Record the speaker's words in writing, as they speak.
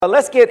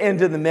Let's get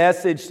into the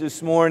message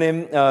this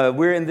morning.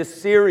 We're in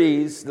this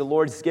series the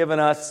Lord's given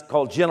us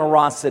called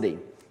Generosity.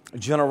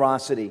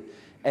 Generosity.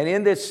 And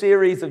in this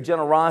series of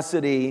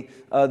generosity,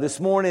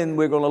 this morning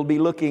we're going to be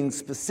looking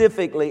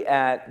specifically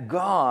at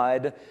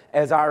God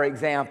as our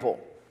example.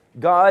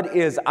 God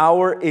is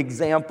our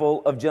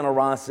example of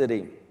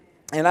generosity.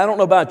 And I don't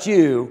know about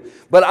you,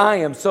 but I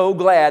am so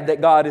glad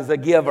that God is a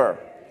giver.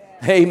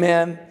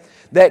 Amen.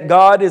 That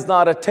God is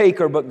not a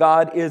taker, but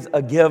God is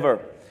a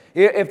giver.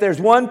 If there's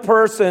one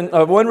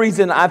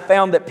reason I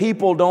found that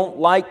people don't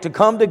like to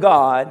come to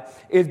God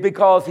is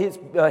because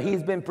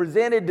He's been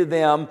presented to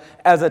them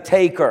as a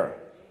taker.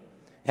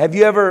 Have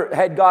you ever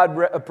had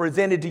God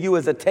presented to you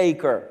as a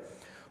taker?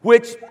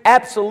 Which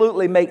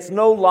absolutely makes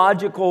no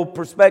logical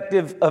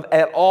perspective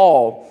at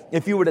all.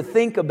 If you were to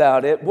think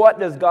about it, what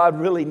does God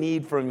really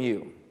need from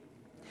you?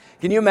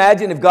 Can you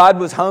imagine if God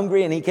was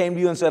hungry and He came to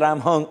you and said,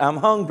 I'm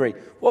hungry.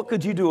 What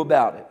could you do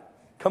about it?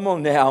 Come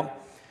on now.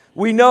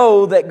 We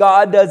know that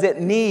God doesn't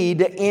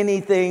need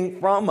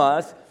anything from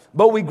us,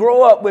 but we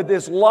grow up with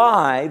this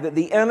lie that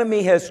the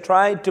enemy has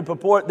tried to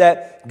purport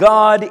that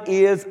God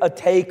is a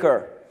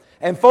taker.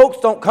 And folks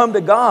don't come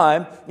to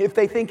God if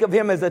they think of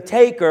Him as a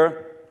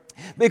taker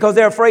because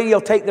they're afraid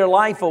He'll take their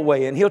life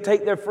away, and He'll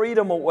take their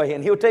freedom away,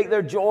 and He'll take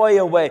their joy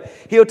away.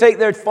 He'll take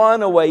their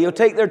fun away. He'll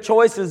take their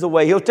choices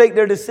away. He'll take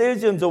their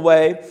decisions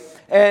away.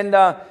 And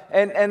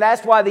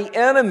that's why the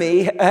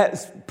enemy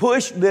has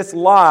pushed this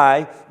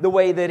lie the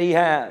way that he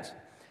has.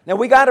 Now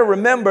we got to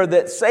remember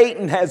that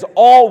Satan has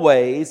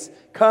always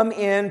come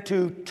in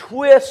to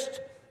twist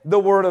the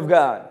Word of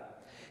God.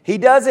 He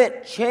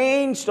doesn't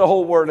change the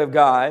whole Word of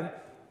God,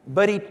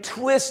 but he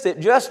twists it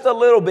just a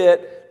little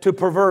bit to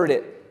pervert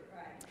it.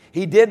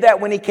 He did that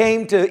when he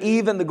came to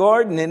Eve in the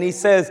garden, and he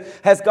says,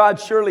 "Has God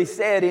surely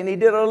said?" And he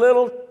did a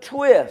little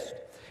twist.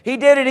 He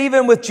did it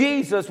even with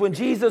Jesus. When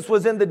Jesus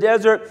was in the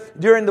desert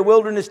during the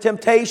wilderness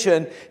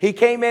temptation, He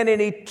came in and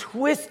He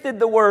twisted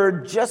the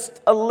Word just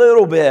a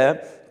little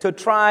bit to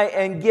try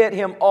and get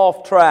Him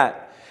off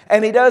track.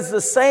 And He does the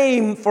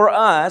same for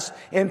us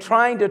in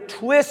trying to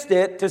twist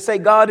it to say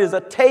God is a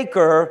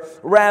taker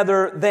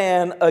rather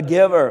than a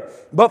giver.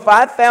 But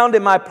I've found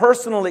in my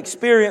personal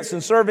experience in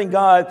serving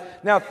God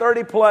now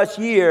 30 plus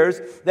years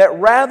that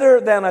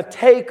rather than a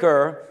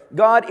taker,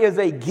 God is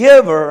a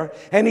giver,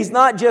 and He's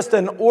not just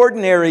an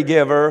ordinary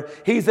giver,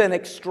 He's an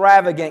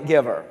extravagant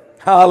giver.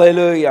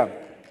 Hallelujah.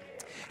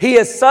 He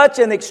is such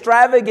an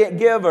extravagant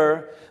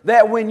giver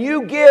that when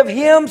you give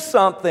Him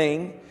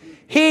something,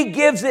 He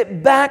gives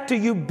it back to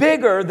you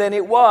bigger than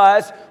it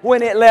was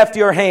when it left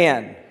your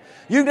hand.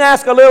 You can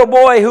ask a little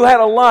boy who had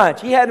a lunch.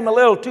 He had him a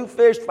little 2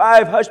 fish,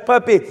 5 hush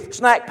puppy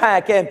snack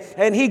pack,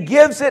 and he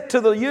gives it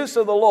to the use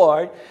of the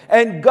Lord,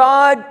 and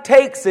God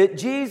takes it.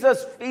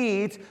 Jesus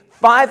feeds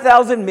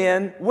 5,000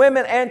 men,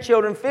 women, and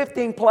children,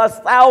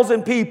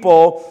 15,000+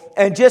 people.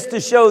 And just to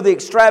show the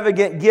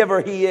extravagant giver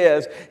He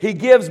is, He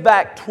gives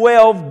back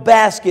 12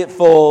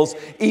 basketfuls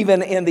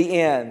even in the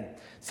end.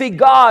 See,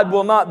 God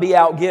will not be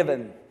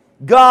outgiven.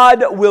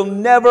 God will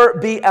never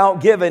be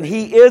outgiven.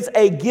 He is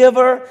a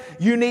giver.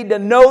 You need to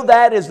know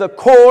that as the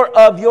core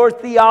of your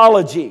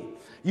theology.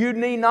 You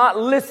need not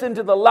listen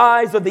to the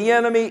lies of the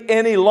enemy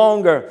any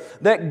longer.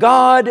 That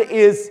God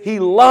He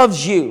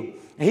loves you.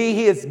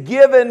 He has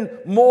given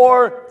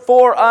more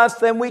for us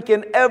than we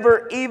can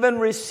ever even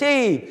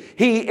receive.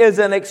 He is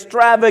an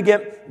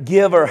extravagant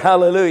giver.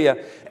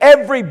 Hallelujah.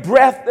 Every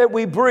breath that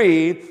we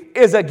breathe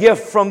is a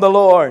gift from the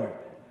Lord.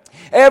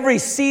 Every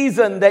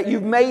season that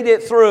you've made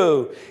it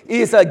through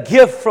is a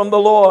gift from the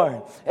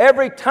Lord.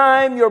 Every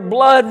time your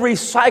blood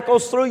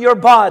recycles through your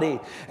body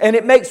and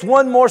it makes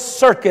one more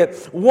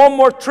circuit, one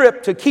more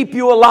trip to keep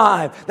you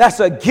alive, that's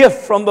a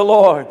gift from the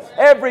Lord.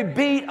 Every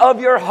beat of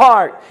your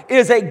heart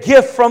is a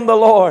gift from the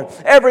Lord.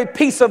 Every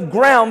piece of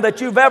ground that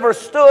you've ever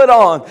stood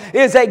on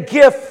is a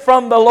gift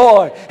from the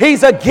Lord.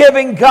 He's a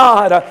giving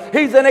God.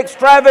 He's an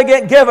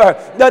extravagant giver.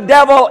 The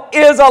devil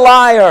is a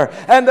liar,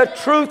 and the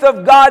truth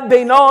of God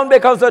be known,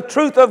 because the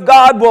truth of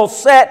God will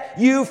set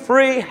you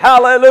free.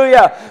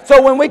 Hallelujah.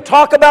 So when we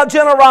talk about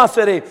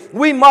generosity,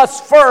 we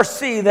must first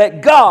see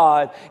that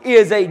God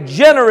is a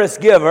generous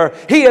giver.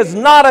 He is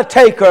not a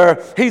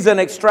taker. He's an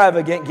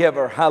extravagant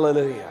giver.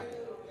 Hallelujah.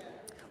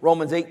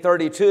 Romans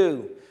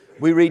 8:32.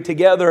 We read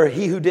together,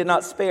 He who did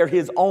not spare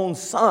His own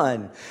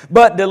Son,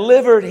 but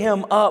delivered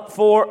Him up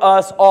for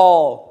us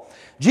all.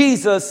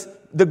 Jesus,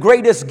 the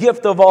greatest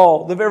gift of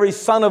all, the very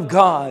Son of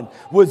God,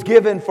 was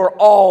given for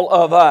all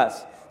of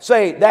us.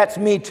 Say, that's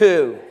me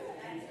too.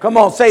 Come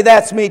on, say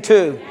that's me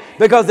too.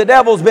 Because the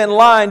devil's been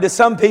lying to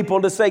some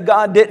people to say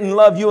God didn't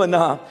love you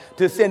enough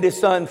to send His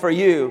Son for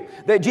you.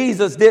 That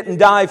Jesus didn't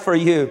die for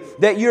you.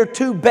 That you're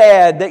too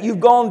bad. That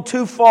you've gone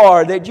too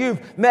far. That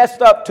you've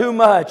messed up too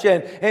much.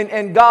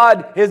 And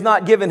God has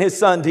not given His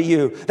Son to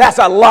you. That's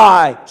a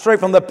lie straight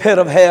from the pit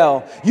of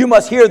hell. You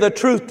must hear the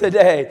truth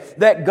today.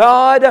 That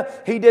God,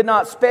 He did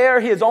not spare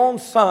His own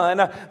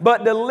Son,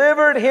 but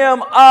delivered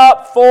Him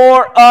up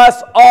for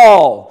us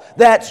all.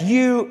 That's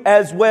you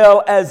as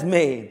well as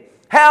me.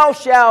 How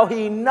shall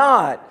He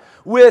not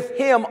with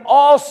Him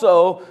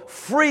also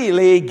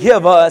freely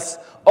give us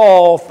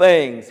all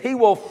things. He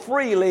will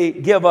freely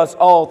give us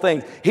all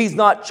things. He's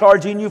not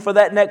charging you for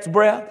that next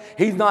breath.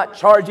 He's not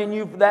charging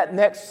you for that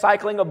next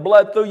cycling of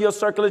blood through your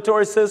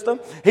circulatory system.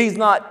 He's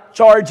not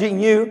charging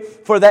you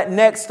for that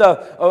next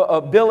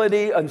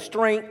ability and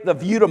strength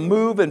of you to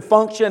move and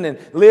function and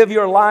live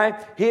your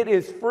life. It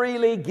is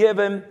freely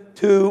given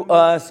to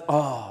us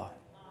all.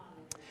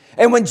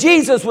 And when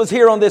Jesus was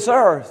here on this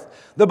earth,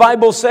 the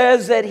Bible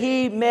says that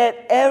He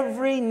met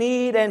every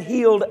need and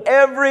healed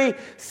every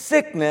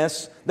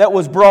sickness that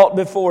was brought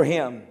before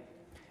Him.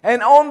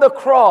 And on the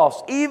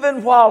cross,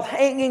 even while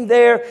hanging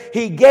there,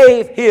 He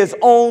gave His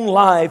own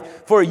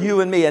life for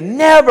you and me. And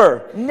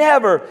never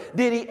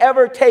did He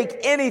ever take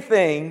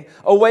anything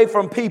away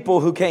from people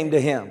who came to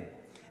Him.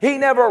 He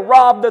never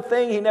robbed a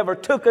thing. He never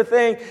took a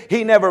thing.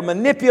 He never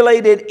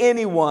manipulated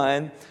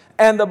anyone.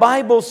 And the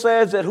Bible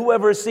says that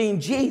whoever has seen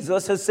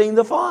Jesus has seen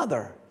the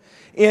Father.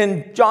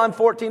 In John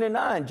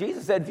 14:9,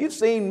 Jesus said, if you've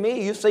seen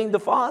me, you've seen the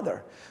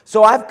Father.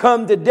 So I've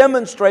come to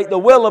demonstrate the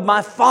will of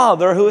my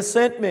Father who has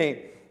sent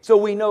me. So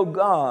we know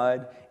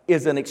God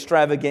is an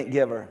extravagant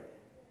giver.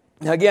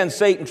 Now again,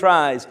 Satan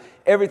tries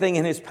everything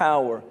in his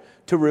power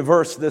to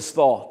reverse this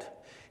thought.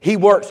 He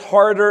works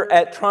harder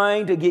at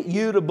trying to get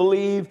you to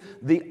believe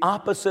the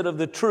opposite of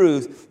the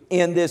truth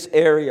in this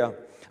area.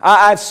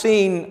 I've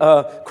seen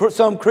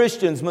some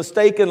Christians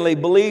mistakenly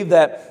believe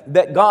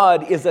that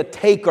God is a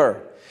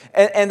taker.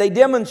 And they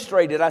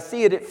demonstrate it. I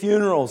see it at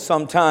funerals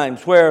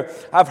sometimes where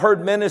I've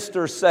heard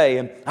ministers say,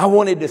 and I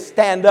wanted to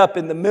stand up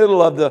in the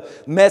middle of the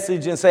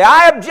message and say,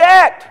 I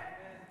object!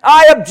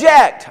 I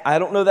object! I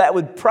don't know, that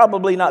would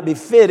probably not be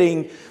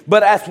fitting, but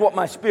that's what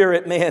my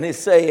spirit man is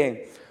saying.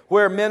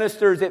 Where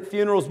ministers at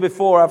funerals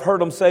before, I've heard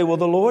them say, well,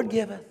 the Lord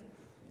giveth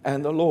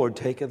and the Lord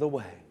taketh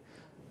away.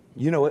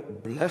 You know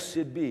it,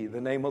 blessed be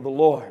the name of the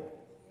Lord.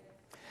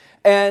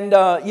 And,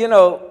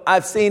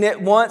 I've seen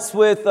it once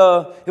with,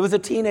 it was a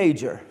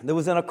teenager that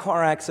was in a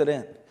car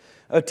accident.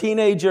 A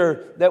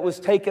teenager that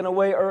was taken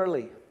away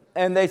early.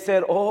 And they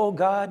said, oh,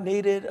 God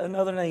needed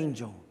another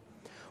angel.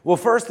 Well,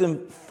 first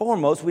and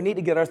foremost, we need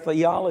to get our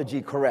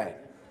theology correct.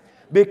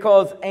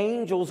 Because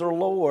angels are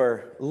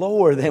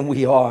lower than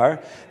we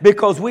are.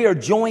 Because we are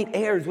joint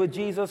heirs with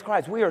Jesus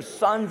Christ. We are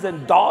sons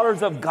and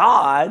daughters of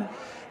God.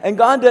 And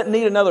God doesn't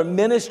need another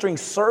ministering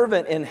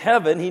servant in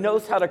heaven. He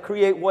knows how to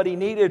create what He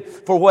needed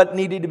for what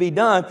needed to be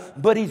done.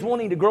 But He's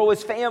wanting to grow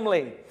His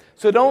family.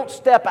 So don't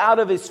step out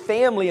of His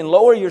family and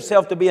lower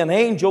yourself to be an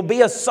angel. Be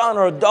a son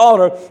or a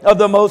daughter of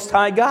the Most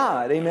High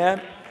God.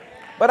 Amen.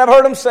 But I've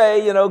heard them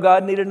say,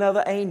 God needed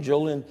another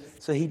angel. And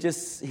so He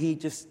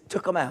just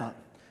took them out.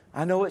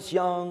 I know it's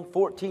young,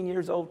 14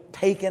 years old,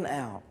 taken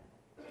out.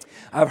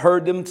 I've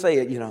heard them say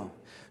it,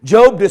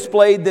 Job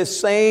displayed this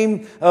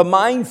same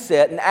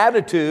mindset and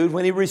attitude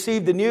when he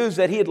received the news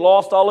that he had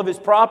lost all of his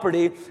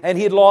property and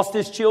he had lost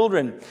his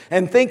children.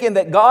 And thinking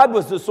that God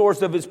was the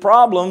source of his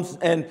problems,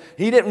 and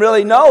he didn't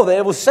really know that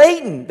it was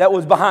Satan that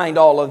was behind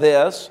all of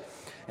this.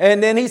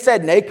 And then he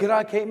said, naked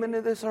I came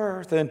into this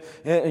earth, and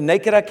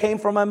naked I came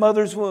from my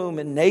mother's womb,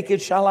 and naked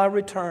shall I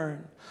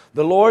return.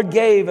 The Lord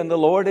gave and the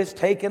Lord has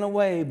taken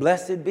away.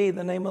 Blessed be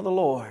the name of the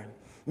Lord.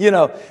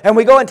 And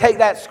we go and take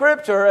that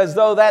scripture as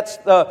though that's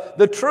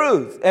the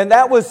truth. And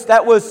that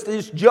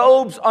was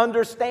Job's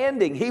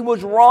understanding. He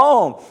was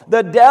wrong.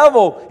 The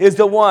devil is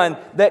the one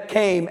that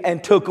came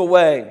and took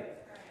away.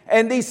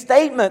 And these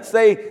statements,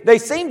 they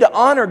seem to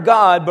honor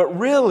God, but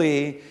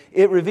really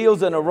it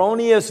reveals an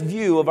erroneous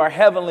view of our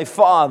Heavenly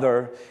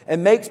Father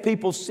and makes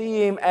people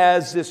see Him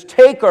as this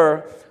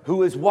taker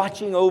who is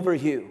watching over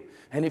you.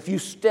 And if you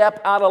step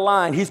out of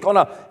line, He's going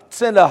to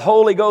send a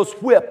Holy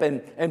Ghost whip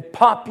and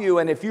pop you.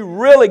 And if you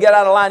really get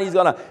out of line, He's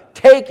going to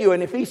take you.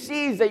 And if He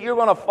sees that you're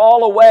going to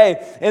fall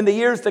away in the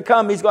years to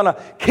come, He's going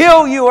to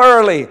kill you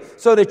early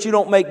so that you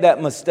don't make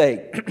that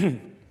mistake.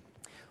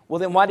 Well,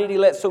 then why did He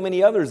let so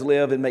many others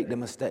live and make the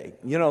mistake?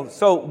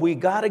 So we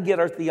got to get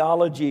our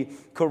theology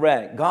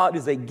correct. God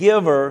is a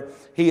giver.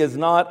 He is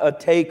not a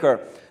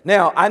taker.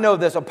 Now, I know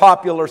there's a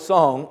popular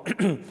song,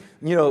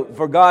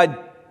 for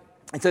God.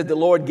 It said the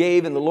Lord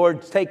gave and the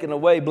Lord's taken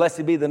away.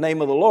 Blessed be the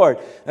name of the Lord.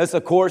 That's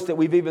a chorus that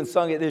we've even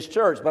sung at this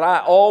church. But I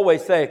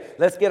always say,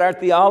 let's get our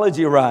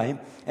theology right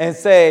and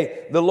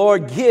say the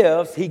Lord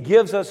gives. He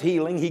gives us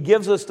healing. He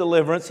gives us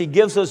deliverance. He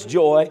gives us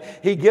joy.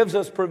 He gives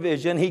us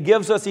provision. He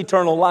gives us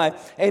eternal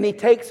life. And He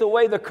takes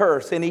away the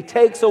curse. And He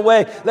takes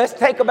away, let's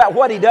take about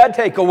what He does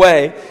take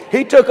away.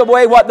 He took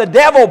away what the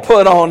devil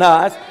put on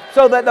us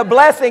so that the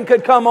blessing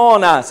could come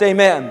on us.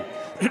 Amen.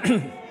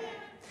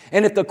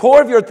 And if the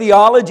core of your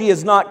theology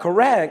is not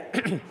correct,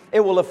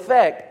 it will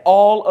affect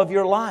all of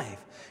your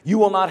life. You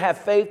will not have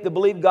faith to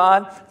believe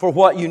God for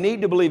what you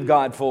need to believe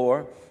God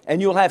for.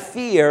 And you'll have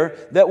fear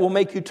that will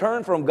make you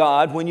turn from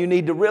God when you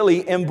need to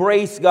really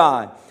embrace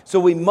God. So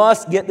we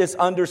must get this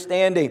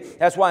understanding.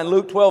 That's why in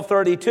Luke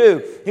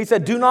 12:32, He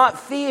said, do not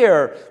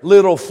fear,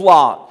 little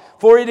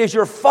flock, for it is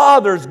your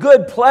Father's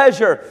good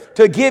pleasure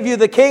to give you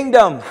the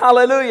kingdom.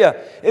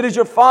 Hallelujah. It is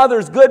your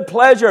Father's good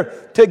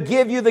pleasure to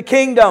give you the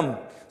kingdom.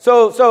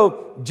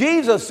 So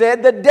Jesus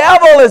said the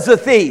devil is a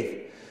thief.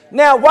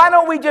 Now, why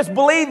don't we just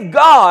believe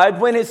God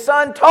when His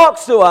Son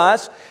talks to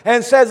us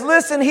and says,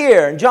 listen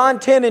here, in John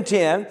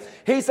 10:10,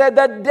 He said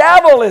the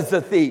devil is the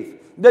thief.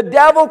 The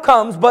devil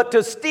comes but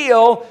to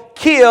steal,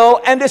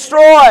 kill, and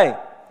destroy.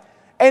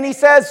 And He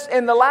says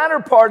in the latter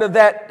part of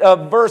that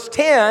verse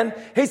 10,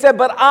 He said,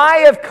 but I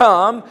have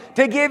come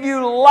to give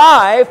you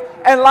life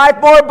and life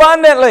more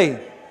abundantly.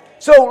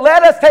 So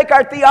let us take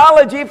our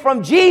theology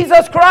from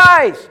Jesus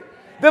Christ,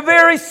 the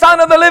very Son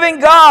of the living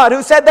God,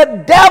 who said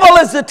the devil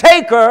is the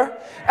taker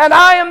and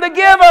I am the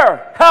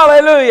giver.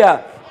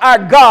 Hallelujah. Our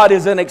God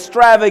is an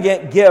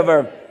extravagant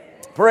giver.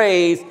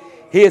 Praise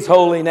His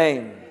holy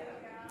name.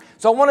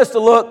 So I want us to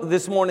look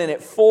this morning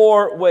at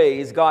 4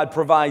 ways God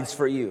provides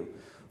for you.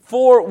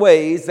 4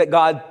 ways that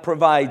God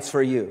provides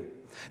for you.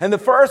 And the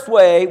first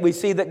way we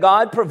see that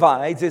God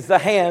provides is the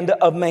hand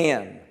of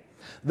man.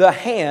 The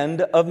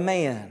hand of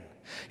man.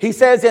 He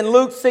says in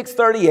Luke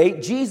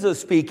 6:38, Jesus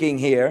speaking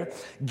here,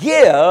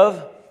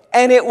 give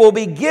and it will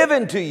be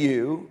given to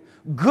you,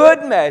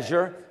 good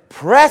measure,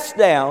 pressed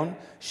down,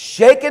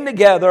 shaken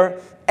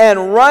together,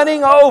 and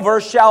running over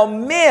shall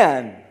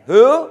men.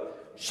 Who?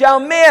 Shall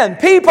men,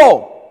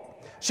 people.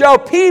 Shall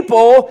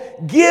people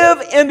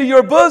give into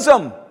your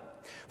bosom.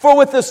 For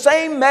with the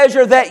same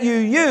measure that you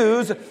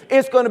use,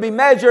 it's going to be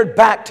measured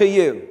back to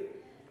you.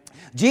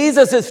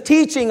 Jesus is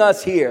teaching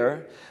us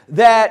here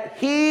that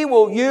He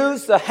will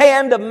use the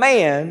hand of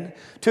man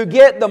to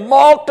get the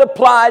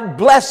multiplied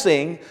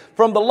blessing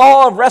from the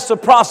law of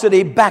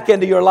reciprocity back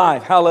into your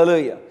life.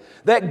 Hallelujah.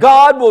 That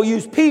God will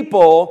use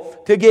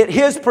people to get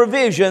His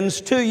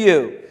provisions to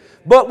you.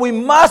 But we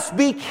must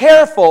be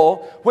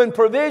careful when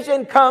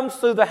provision comes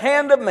through the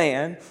hand of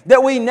man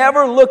that we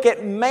never look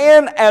at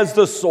man as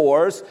the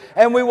source,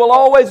 and we will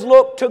always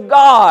look to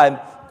God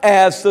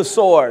as the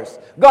source.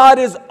 God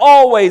is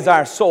always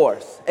our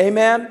source.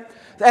 Amen?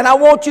 And I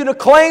want you to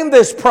claim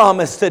this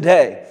promise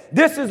today.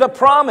 This is a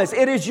promise.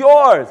 It is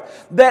yours.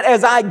 That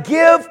as I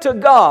give to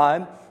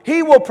God,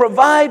 He will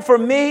provide for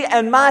me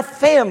and my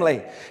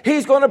family.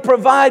 He's going to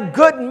provide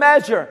good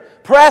measure,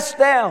 pressed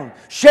down,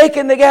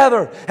 shaken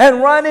together,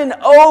 and running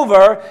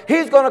over.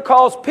 He's going to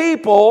cause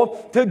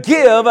people to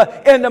give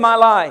into my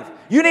life.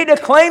 You need to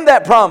claim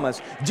that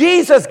promise.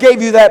 Jesus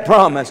gave you that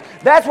promise.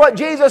 That's what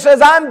Jesus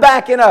says, I'm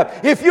backing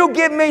up. If you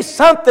give me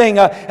something,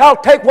 I'll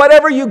take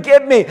whatever you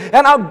give me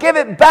and I'll give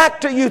it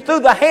back to you through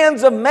the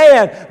hands of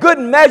man. Good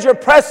measure,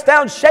 pressed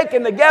down,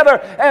 shaken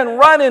together, and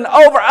running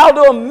over. I'll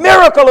do a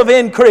miracle of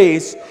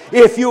increase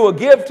if you will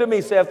give to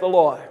me, saith the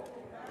Lord.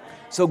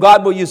 So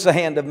God will use the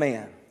hand of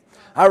man.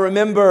 I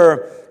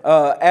remember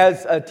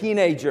as a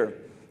teenager,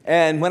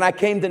 and when I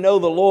came to know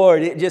the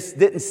Lord, it just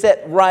didn't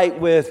sit right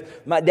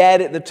with my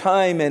dad at the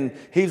time. And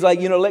he's like,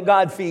 let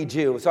God feed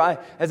you. So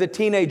as a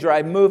teenager,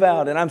 I move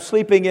out and I'm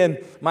sleeping in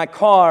my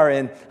car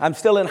and I'm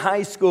still in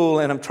high school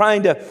and I'm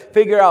trying to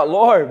figure out,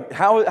 Lord,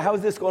 how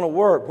is this going to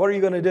work? What are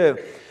you going to do?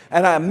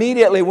 And I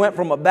immediately went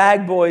from a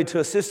bag boy to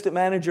assistant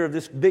manager of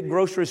this big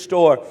grocery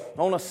store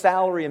on a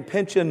salary and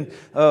pension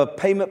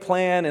payment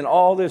plan and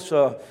all this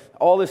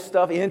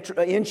stuff,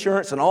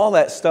 insurance and all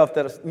that stuff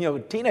that a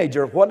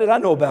teenager, what did I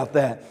know about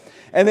that?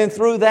 And then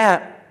through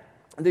that,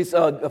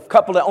 a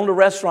couple that owned a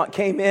restaurant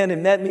came in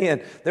and met me,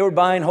 and they were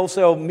buying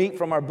wholesale meat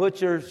from our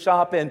butcher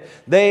shop, and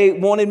they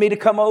wanted me to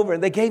come over,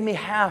 and they gave me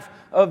half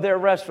of their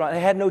restaurant. They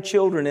had no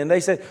children, and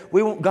they said,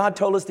 God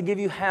told us to give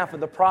you half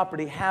of the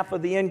property, half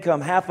of the income,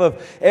 half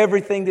of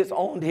everything that's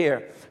owned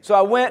here. So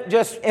I went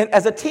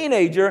as a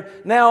teenager.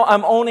 Now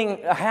I'm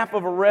owning a half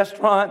of a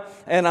restaurant,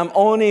 and I'm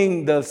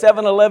owning the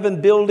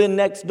 7-Eleven building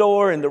next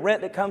door and the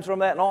rent that comes from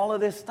that and all of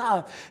this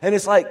stuff. And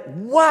it's like,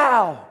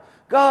 wow,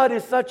 God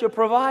is such a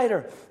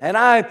provider. And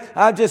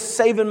I'm just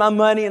saving my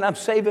money, and I'm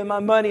saving my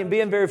money and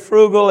being very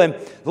frugal, and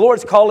the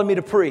Lord's calling me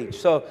to preach.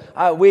 So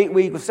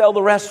we sell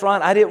the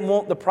restaurant. I didn't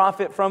want the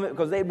profit from it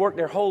because they'd worked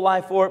their whole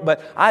life for it,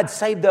 but I'd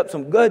saved up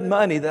some good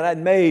money that I'd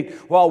made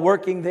while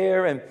working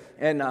there.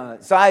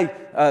 And so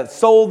I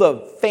sold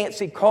a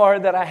fancy car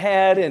that I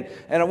had, and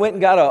I went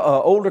and got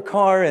an older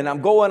car, and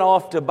I'm going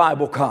off to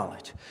Bible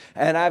college.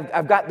 And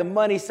I've got the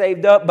money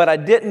saved up, but I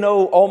didn't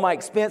know all my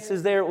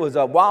expenses there. It was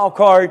a wild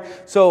card.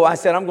 So I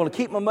said, I'm going to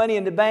keep my money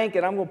in the bank,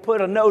 and I'm going to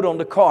put a note on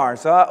the car.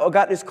 So I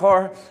got this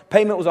car.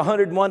 Payment was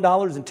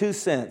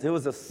 $101.02. It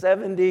was a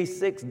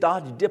 76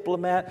 Dodge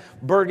Diplomat,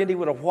 burgundy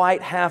with a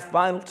white half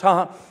vinyl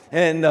top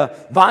and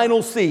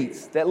vinyl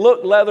seats that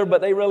looked leather,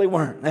 but they really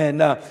weren't.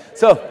 And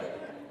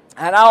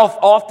And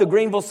off to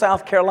Greenville,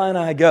 South Carolina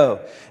I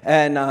go,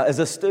 and as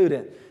a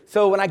student.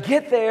 So when I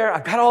get there,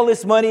 I got all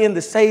this money in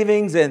the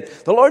savings, and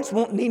the Lord's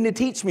needing to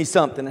teach me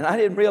something, and I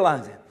didn't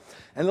realize it.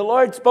 And the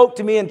Lord spoke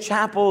to me in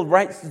chapel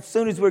right as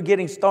soon as we were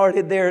getting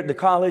started there at the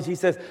college. He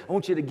says, I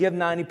want you to give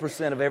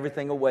 90% of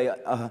everything away,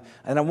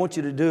 and I want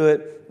you to do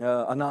it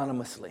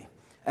anonymously.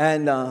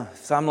 And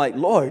so I'm like,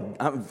 Lord,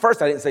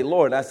 first I didn't say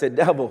Lord, I said,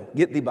 devil,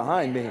 get thee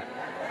behind me.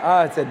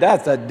 I said,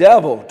 that's the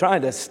devil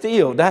trying to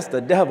steal. That's the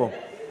devil.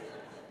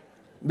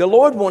 The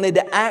Lord wanted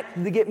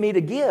to get me to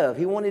give.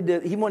 He wanted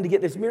to get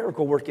this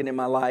miracle working in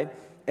my life.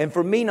 and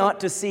for me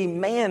not to see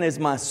man as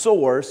my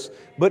source,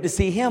 but to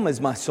see Him as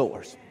my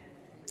source.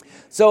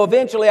 So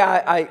eventually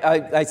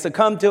I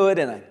succumbed to it,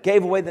 and I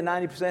gave away the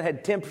 90%,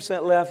 had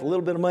 10% left, a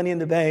little bit of money in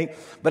the bank,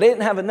 but I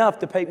didn't have enough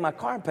to pay my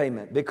car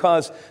payment,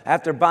 because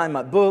after buying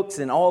my books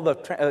and all the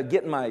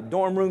getting my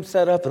dorm room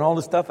set up and all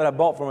the stuff that I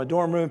bought for my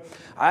dorm room,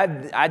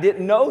 I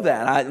didn't know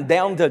that. I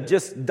down to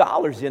just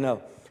dollars,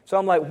 So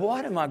I'm like,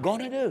 what am I going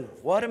to do?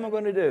 What am I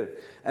going to do?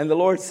 And the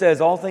Lord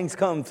says, all things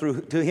come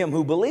through to him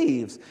who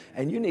believes,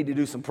 and you need to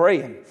do some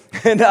praying.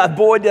 And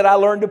boy, did I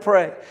learn to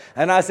pray.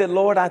 And I said,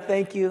 Lord, I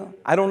thank you.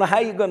 I don't know how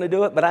you're going to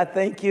do it, but I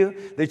thank you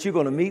that you're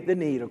going to meet the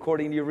need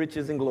according to your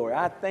riches and glory.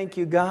 I thank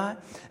you, God.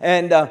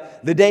 And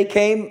the day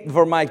came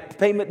for my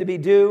payment to be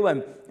due,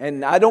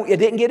 and I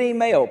didn't get any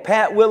mail.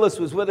 Pat Willis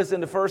was with us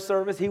in the first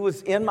service. He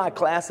was in my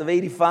class of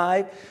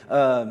 85.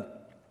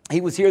 He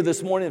was here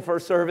this morning in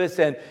first service,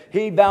 and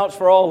he vouched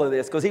for all of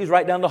this because he was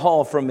right down the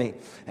hall from me.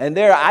 And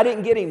I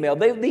didn't get email.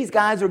 These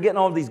guys were getting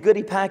all these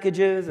goodie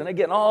packages, and they're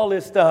getting all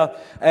this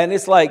stuff. And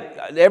it's like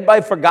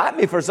everybody forgot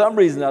me for some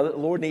reason. The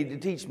Lord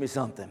needed to teach me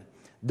something.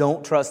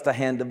 Don't trust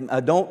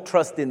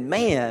in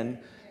man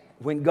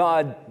when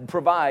God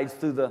provides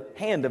through the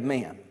hand of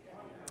man.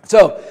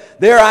 So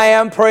there I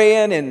am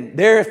praying, and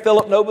there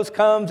Philip Nobles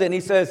comes, and he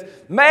says,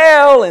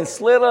 mail, and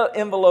slid an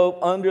envelope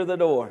under the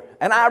door.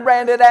 And I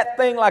ran to that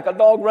thing like a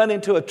dog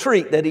running to a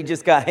treat that he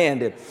just got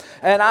handed.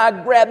 And I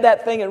grabbed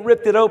that thing and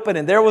ripped it open,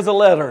 and there was a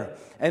letter.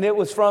 And it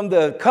was from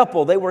the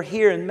couple. They were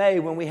here in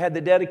May when we had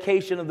the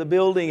dedication of the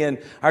building and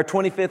our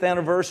 25th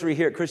anniversary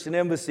here at Christian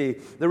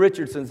Embassy. The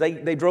Richardsons,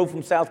 they drove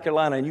from South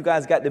Carolina, and you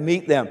guys got to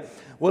meet them.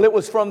 Well, it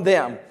was from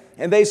them.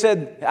 And they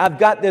said, I've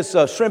got this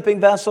shrimping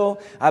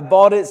vessel. I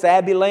bought it. It's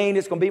Abbey Lane.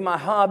 It's going to be my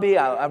hobby.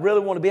 I really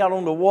want to be out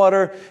on the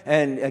water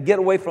and get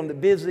away from the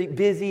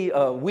busy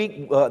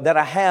week that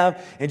I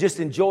have and just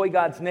enjoy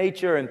God's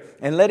nature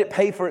and let it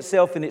pay for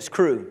itself and its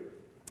crew.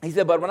 He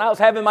said, but when I was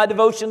having my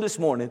devotion this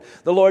morning,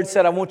 the Lord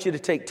said, I want you to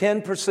take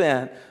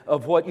 10%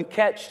 of what you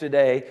catch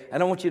today,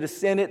 and I want you to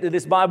send it to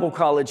this Bible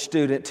college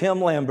student,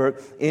 Tim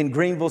Lambert, in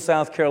Greenville,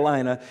 South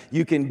Carolina.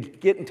 You can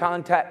get in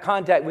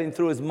contact with him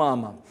through his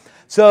mama.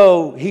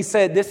 So he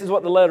said, this is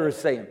what the letter is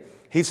saying.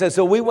 He said,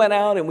 so we went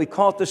out and we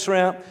caught the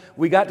shrimp.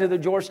 We got to the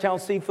Georgetown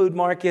Seafood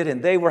Market,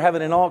 and they were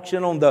having an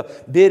auction on the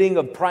bidding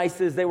of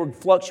prices. They were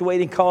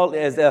fluctuating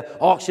as the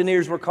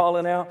auctioneers were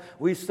calling out.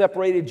 We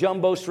separated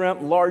jumbo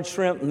shrimp, large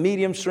shrimp,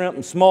 medium shrimp,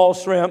 and small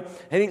shrimp.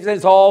 And he said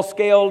it's all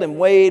scaled and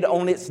weighed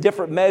on its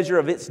different measure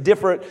of its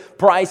different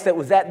price that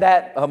was at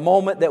that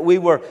moment that we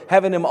were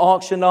having them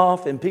auctioned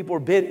off, and people were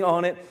bidding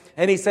on it.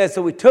 And he said,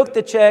 so we took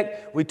the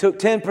check, we took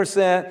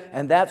 10%,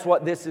 and that's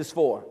what this is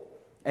for.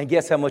 And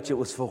guess how much it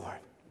was for?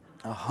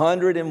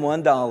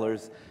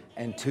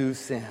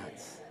 $101.02.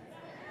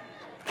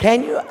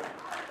 Can you?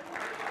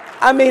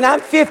 I mean,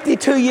 I'm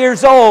 52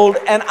 years old,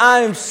 and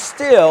I'm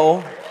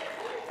still,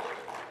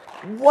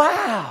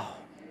 wow.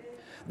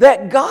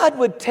 That God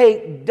would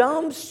take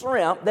dumb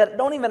shrimp that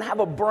don't even have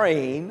a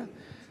brain.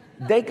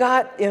 They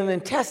got an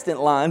intestine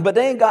line, but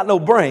they ain't got no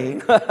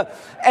brain,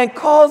 and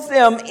cause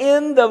them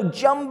in the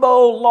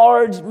jumbo,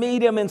 large,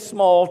 medium, and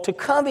small to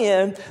come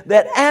in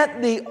that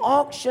at the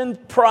auction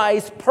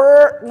price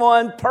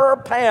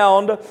per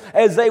pound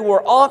as they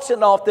were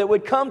auctioned off, that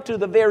would come to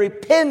the very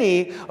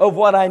penny of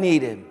what I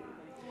needed.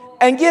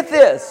 And get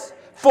this,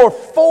 for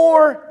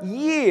 4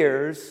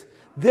 years,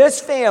 this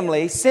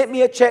family sent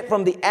me a check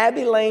from the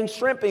Abbey Lane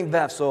shrimping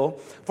vessel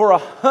for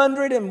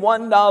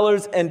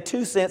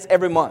 $101.02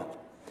 every month.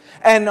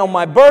 And on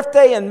my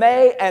birthday in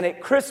May and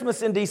at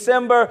Christmas in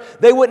December,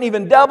 they wouldn't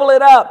even double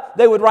it up.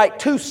 They would write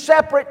 2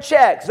 separate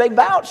checks. They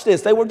vouched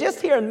this. They were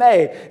just here in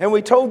May, and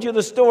we told you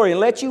the story and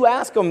let you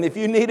ask them if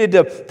you needed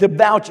to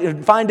vouch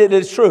and find it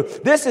as true.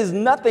 This is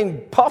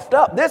nothing puffed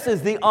up. This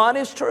is the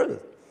honest truth.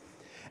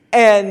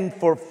 And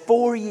for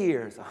 4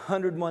 years,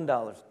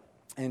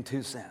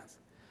 $101.02.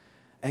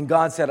 And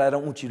God said, I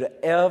don't want you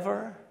to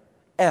ever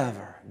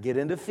get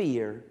into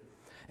fear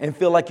and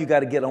feel like you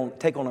got to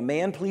take on a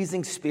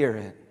man-pleasing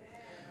spirit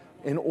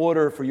in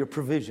order for your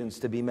provisions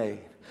to be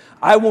made.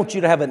 I want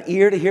you to have an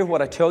ear to hear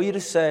what I tell you to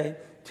say,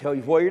 tell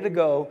you where to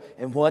go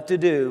and what to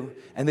do,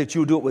 and that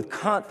you'll do it with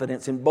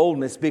confidence and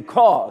boldness,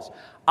 because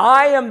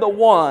I am the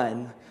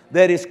one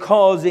that is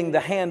causing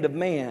the hand of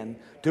man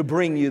to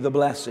bring you the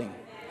blessing.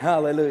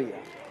 Hallelujah.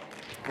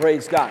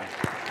 Praise God.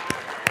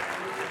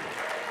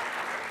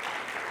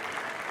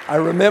 I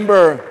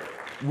remember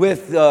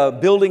with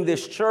building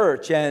this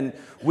church, and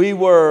we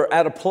were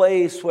at a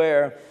place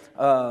where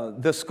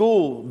the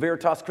school,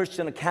 Veritas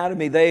Christian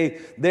Academy,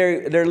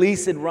 their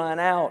lease had run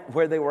out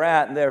where they were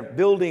at, and their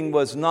building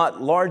was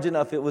not large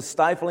enough. It was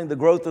stifling the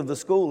growth of the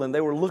school, and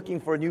they were looking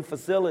for a new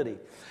facility.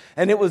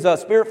 And it was a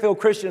Spirit-filled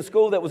Christian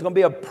school that was going to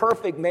be a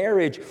perfect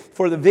marriage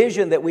for the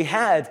vision that we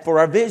had. For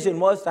our vision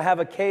was to have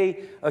a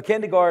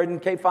kindergarten,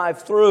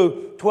 K-5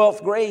 through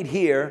 12th grade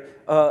here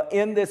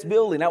in this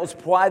building. That was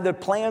why the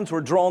plans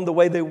were drawn the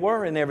way they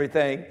were and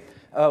everything.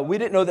 we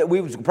didn't know that we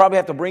would probably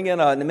have to bring in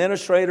an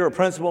administrator, a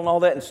principal and all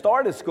that and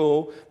start a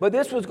school. But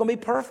this was going to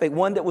be perfect,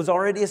 one that was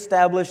already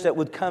established that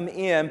would come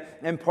in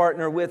and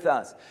partner with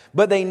us.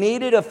 But they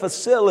needed a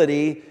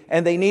facility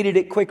and they needed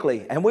it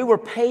quickly. And we were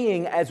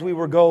paying as we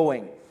were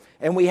going.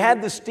 And we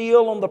had the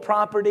steel on the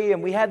property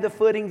and we had the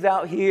footings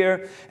out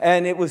here.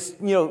 And it was,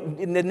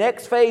 in the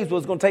next phase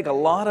was going to take a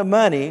lot of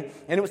money.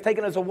 And it was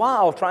taking us a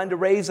while trying to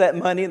raise that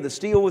money. And the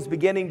steel was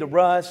beginning to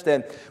rust.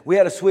 And we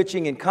had a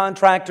switching in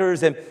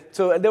contractors. And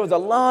so there was a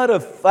lot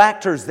of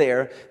factors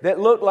there that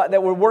looked like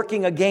that were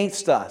working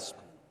against us.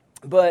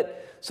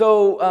 But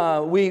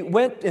so we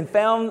went and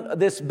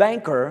found this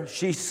banker.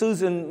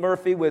 Susan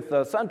Murphy with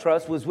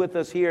SunTrust was with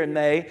us here in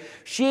May.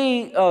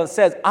 She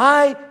says,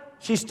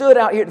 She stood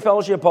out here at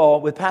Fellowship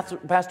Hall with Pastor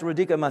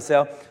Radika and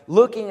myself,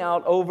 looking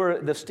out over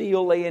the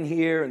steel laying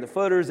here and the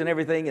footers and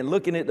everything and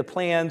looking at the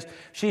plans.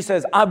 She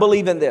says, I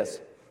believe in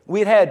this.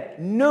 We'd had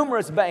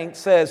numerous banks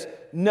says,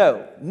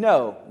 no,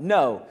 no,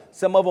 no.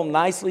 Some of them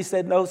nicely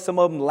said no. Some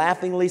of them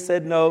laughingly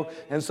said no.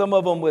 And some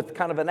of them with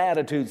kind of an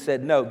attitude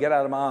said, no, get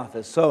out of my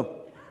office.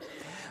 So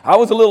I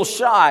was a little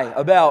shy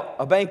about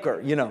a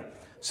banker,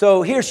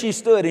 So here she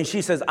stood and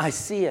she says, I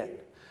see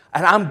it.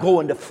 And I'm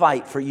going to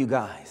fight for you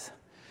guys.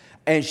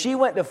 And she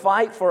went to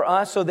fight for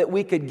us so that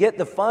we could get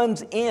the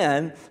funds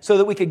in, so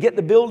that we could get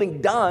the building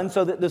done,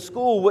 so that the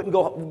school wouldn't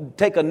go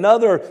take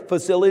another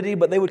facility,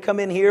 but they would come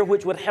in here,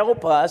 which would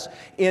help us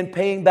in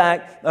paying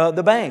back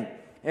the bank.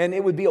 And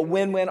it would be a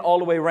win-win all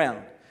the way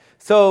around.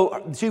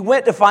 So she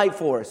went to fight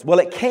for us. Well,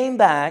 it came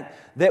back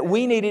that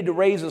we needed to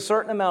raise a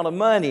certain amount of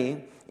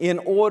money in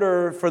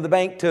order for the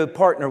bank to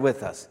partner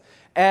with us.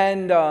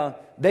 And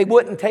they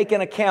wouldn't take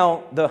into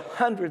account the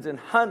hundreds and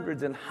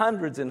hundreds and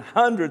hundreds and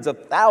hundreds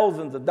of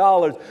thousands of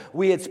dollars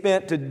we had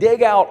spent to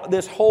dig out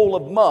this hole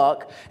of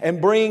muck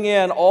and bring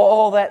in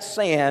all that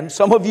sand.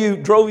 Some of you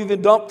drove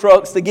even dump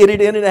trucks to get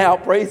it in and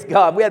out. Praise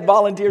God. We had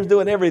volunteers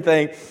doing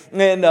everything.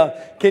 And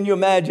can you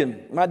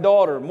imagine my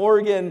daughter,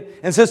 Morgan,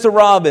 and Sister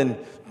Robin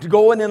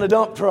going in a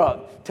dump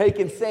truck,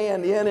 taking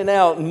sand in and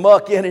out and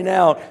muck in and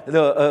out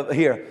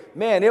here.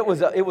 Man, it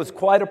was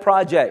quite a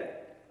project.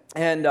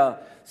 And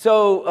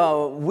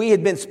so we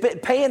had been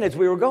paying as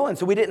we were going,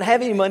 so we didn't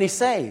have any money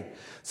saved.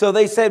 So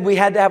they said we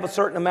had to have a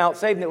certain amount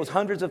saved, and it was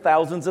hundreds of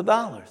thousands of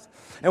dollars.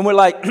 And we're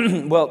like,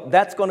 well,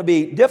 that's going to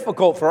be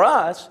difficult for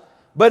us,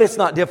 but it's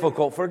not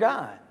difficult for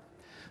God.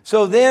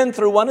 So then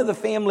through one of the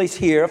families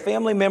here, a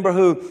family member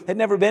who had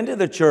never been to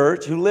the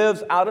church, who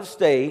lives out of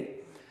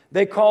state,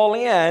 they call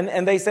in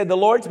and they said, the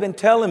Lord's been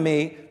telling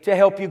me to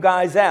help you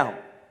guys out.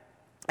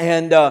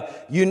 And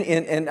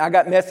I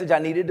got message I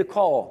needed to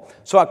call.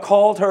 So I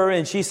called her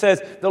and she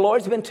says, the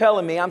Lord's been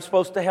telling me I'm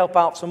supposed to help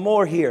out some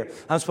more here.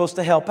 I'm supposed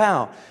to help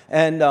out.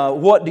 And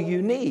what do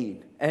you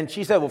need? And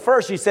she said, well,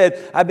 first she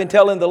said, I've been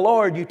telling the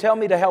Lord, you tell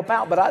me to help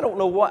out, but I don't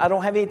know what, I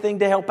don't have anything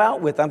to help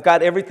out with. I've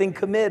got everything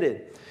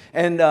committed.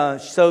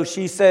 And so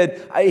she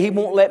said, he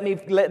won't let me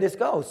let this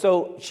go.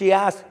 So she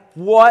asked,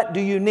 what do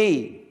you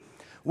need?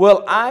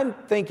 Well, I'm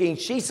thinking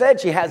she said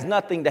she has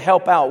nothing to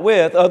help out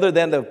with other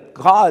than the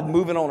God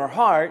moving on her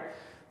heart.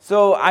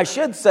 So I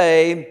should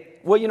say,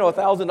 well,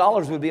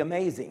 $1,000 would be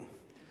amazing.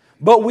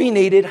 But we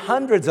needed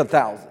hundreds of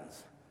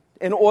thousands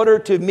in order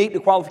to meet the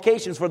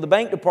qualifications for the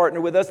bank to partner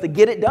with us to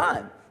get it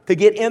done, to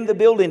get in the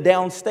building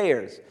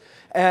downstairs.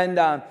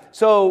 And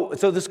so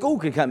the school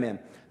could come in.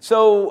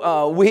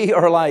 So we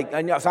are like,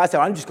 so I said,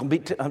 I'm just going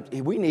to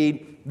be, we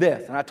need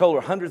this. And I told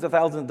her hundreds of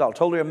thousands of dollars,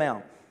 told her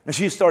amount. And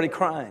she started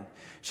crying.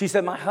 She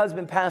said, my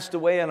husband passed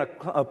away in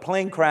a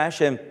plane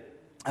crash, and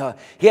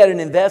he had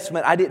an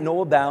investment I didn't know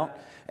about,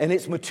 and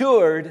it's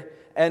matured,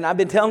 and I've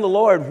been telling the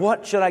Lord,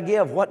 what should I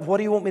give? What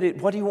do you want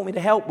me to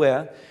help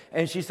with?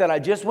 And she said, I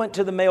just went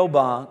to the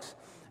mailbox,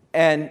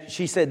 and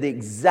she said the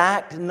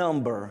exact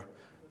number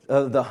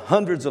of the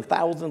hundreds of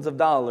thousands of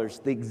dollars,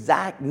 the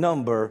exact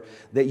number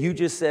that you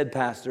just said,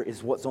 Pastor,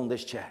 is what's on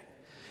this check.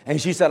 And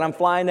she said, I'm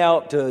flying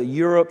out to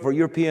Europe for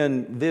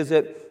European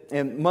visit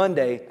and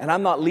Monday, and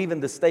I'm not leaving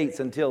the States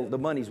until the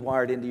money's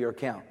wired into your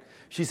account.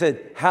 She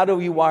said, how do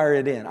you wire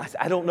it in? I said,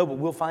 I don't know, but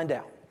we'll find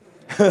out.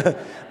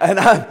 And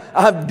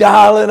I'm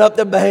dialing up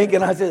the bank,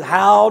 and I said,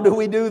 how do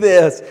we do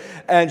this?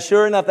 And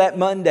sure enough, that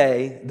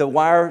Monday, the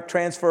wire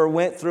transfer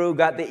went through,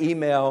 got the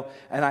email,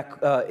 and I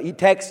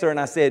texted her, and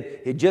I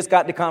said, it just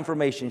got the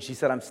confirmation. She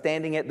said, I'm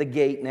standing at the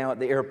gate now at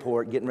the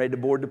airport, getting ready to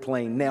board the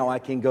plane. Now I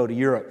can go to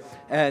Europe.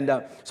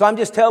 And so I'm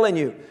just telling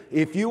you,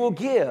 if you will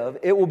give,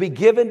 it will be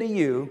given to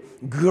you.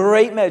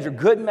 Great measure,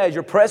 good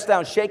measure, pressed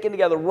down, shaken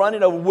together,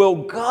 running over.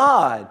 Will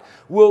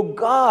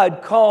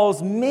God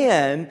cause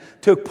men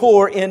to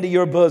pour into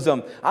your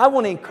bosom? I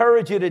want to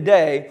encourage you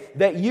today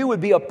that you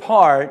would be a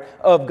part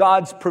of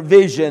God's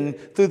provision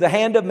through the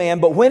hand of man.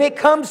 But when it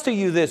comes to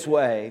you this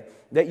way,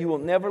 that you will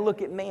never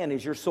look at man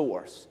as your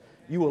source.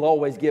 You will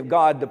always give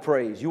God the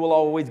praise. You will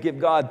always give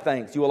God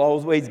thanks. You will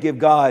always give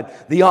God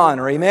the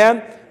honor.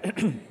 Amen?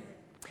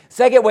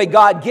 Second way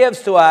God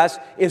gives to us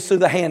is through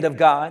the hand of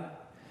God.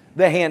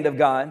 The hand of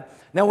God.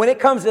 Now, when it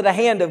comes to the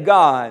hand of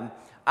God,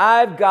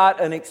 I've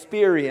got an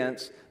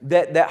experience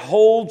that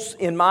holds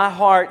in my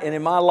heart and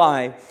in my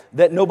life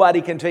that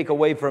nobody can take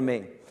away from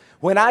me.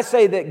 When I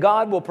say that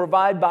God will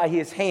provide by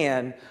His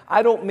hand,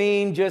 I don't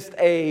mean just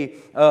a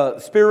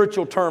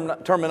spiritual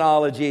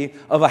terminology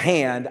of a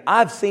hand.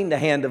 I've seen the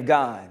hand of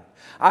God.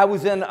 I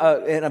was in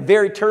a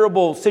very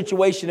terrible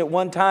situation at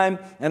one time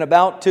and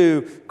about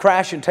to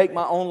crash and take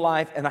my own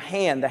life, and the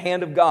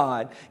hand of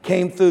God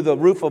came through the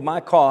roof of my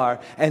car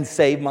and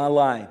saved my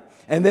life.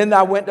 And then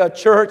I went to a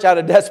church out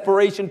of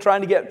desperation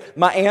trying to get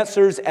my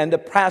answers, and the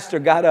pastor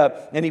got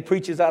up and he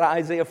preaches out of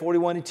Isaiah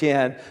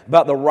 41:10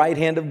 about the right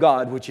hand of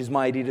God, which is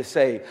mighty to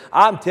save.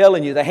 I'm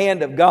telling you, the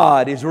hand of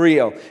God is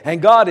real.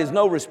 And God is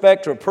no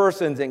respecter of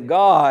persons, and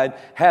God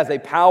has a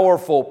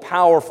powerful,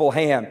 powerful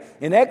hand.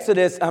 In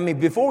Exodus,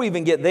 before we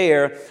even get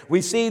there,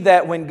 we see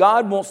that when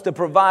God wants to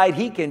provide,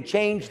 He can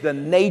change the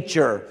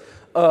nature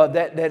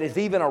that is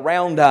even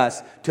around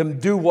us to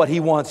do what He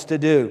wants to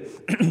do.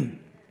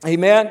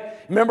 Amen?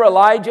 Remember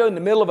Elijah in the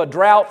middle of a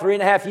drought,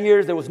 3.5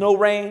 years, there was no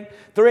rain.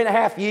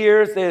 3.5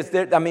 years,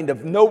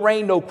 no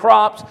rain, no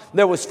crops.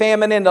 There was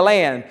famine in the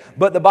land.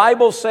 But the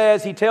Bible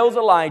says, He tells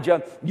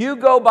Elijah, you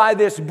go by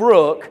this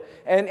brook,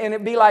 and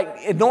it'd be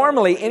like,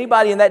 normally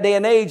anybody in that day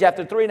and age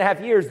after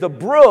 3.5 years, the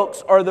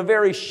brooks are the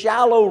very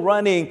shallow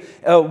running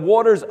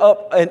waters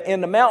up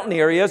in the mountain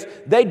areas.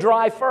 They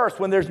dry first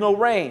when there's no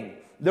rain.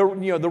 The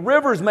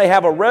rivers may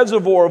have a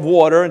reservoir of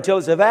water until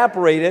it's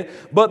evaporated,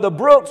 but the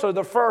brooks are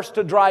the first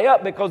to dry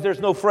up because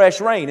there's no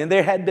fresh rain, and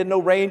there had been no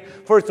rain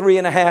for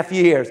 3.5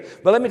 years.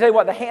 But let me tell you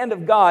what, the hand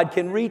of God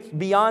can reach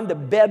beyond the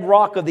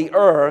bedrock of the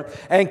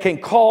earth and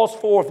can cause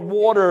forth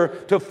water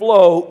to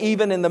flow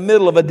even in the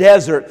middle of a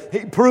desert. He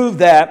proved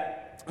that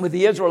with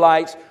the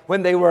Israelites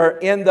when they were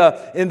in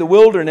the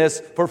wilderness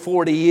for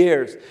 40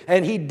 years.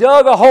 And He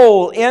dug a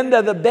hole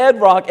into the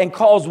bedrock and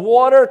caused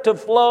water to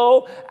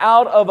flow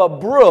out of a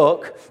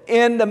brook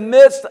in the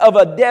midst of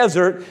a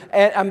desert,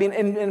 in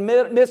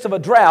the midst of a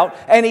drought.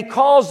 And He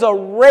caused a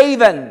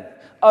raven,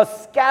 a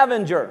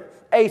scavenger,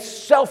 a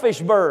selfish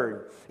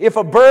bird. If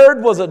a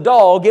bird was a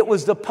dog, it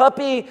was the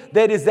puppy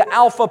that is the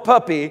alpha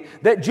puppy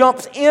that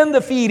jumps in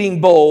the feeding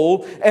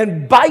bowl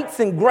and bites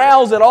and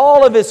growls at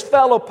all of his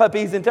fellow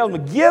puppies and tells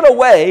them, get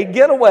away,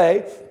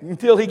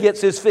 until he gets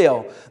his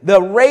fill.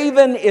 The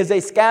raven is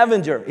a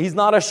scavenger. He's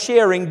not a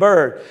sharing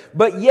bird.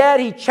 But yet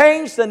He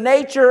changed the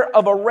nature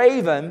of a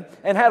raven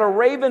and had a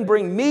raven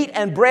bring meat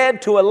and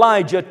bread to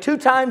Elijah 2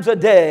 times a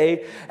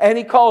day, and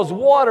He caused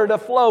water to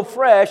flow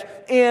fresh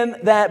in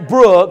that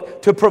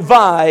brook to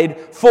provide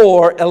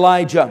for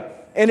Elijah.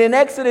 And in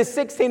Exodus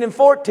 16 and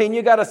 14,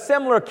 you got a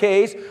similar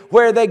case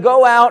where they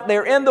go out,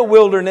 they're in the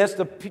wilderness,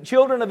 the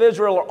children of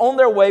Israel are on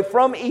their way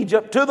from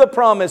Egypt to the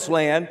promised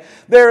land.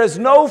 There is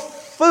no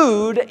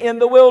food in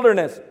the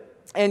wilderness.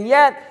 And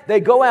yet they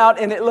go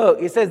out and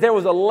it says there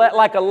was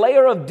like a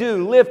layer of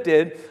dew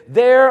lifted.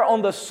 There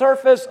on the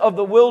surface of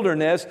the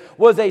wilderness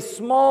was a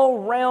small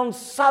round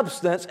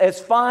substance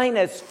as fine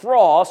as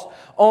frost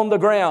on the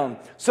ground.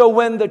 So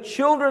when the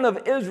children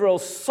of Israel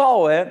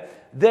saw it,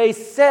 they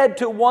said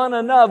to one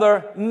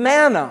another,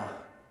 manna,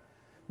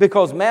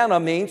 because manna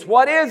means,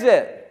 what is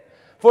it?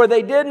 For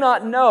they did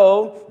not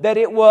know that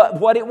it was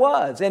what it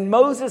was. And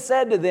Moses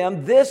said to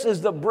them, this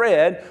is the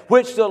bread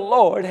which the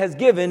Lord has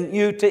given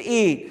you to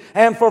eat.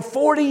 And for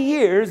 40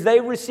 years they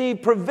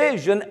received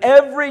provision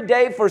every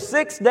day for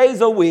 6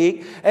 days a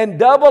week, and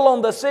double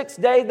on the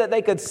 6th day that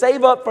they could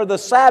save up for the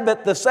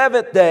Sabbath, the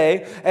 7th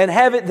day, and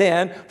have it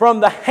then. From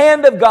the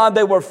hand of God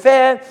they were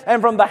fed,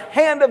 and from the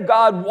hand of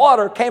God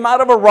water came out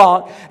of a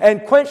rock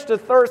and quenched the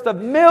thirst of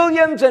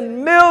millions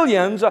and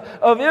millions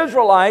of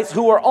Israelites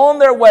who were on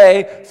their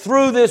way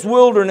through this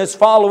wilderness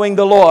following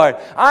the Lord.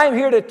 I'm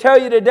here to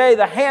tell you today,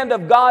 the hand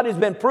of God has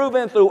been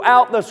proven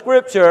throughout the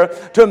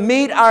Scripture to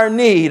meet our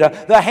need.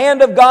 The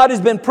hand of God has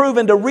been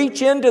proven to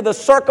reach into the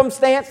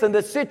circumstance and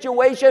the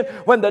situation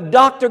when the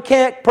doctor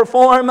can't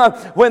perform,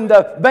 when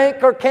the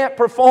banker can't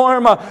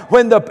perform,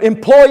 when the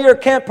employer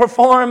can't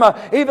perform,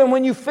 even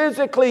when you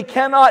physically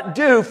cannot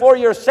do for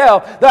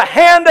yourself. The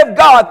hand of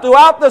God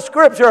throughout the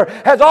Scripture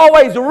has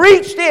always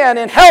reached in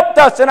and helped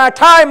us in our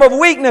time of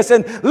weakness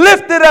and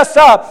lifted us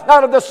up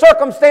out of the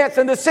circumstance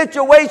and the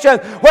situation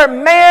where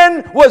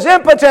man was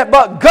impotent,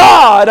 but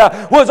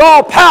God was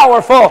all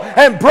powerful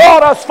and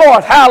brought us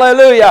forth.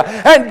 Hallelujah.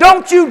 And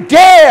don't you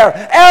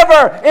dare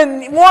ever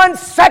in 1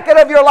 second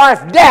of your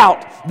life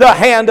doubt the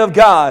hand of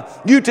God.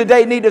 You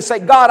today need to say,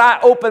 God,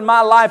 I open my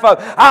life up.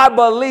 I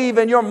believe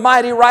in your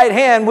mighty right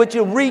hand, which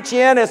you reach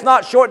in. It's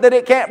not short that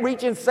it can't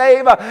reach and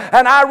save.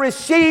 And I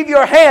receive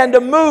your hand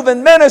to move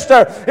and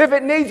minister. If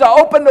it needs to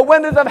open the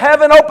windows of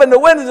heaven, open the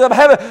windows of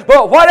heaven.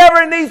 But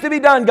whatever needs to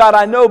be done, God,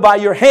 I know by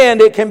your hand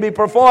it can be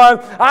performed.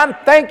 I'm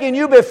thanking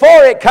you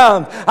before it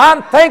comes.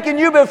 I'm thanking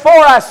you before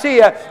I see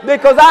it,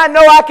 because I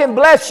know I can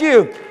bless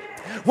you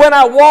when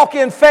I walk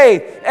in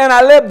faith and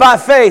I live by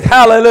faith.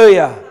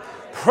 Hallelujah.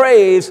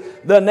 Praise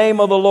the name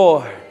of the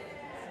Lord.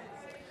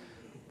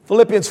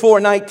 Philippians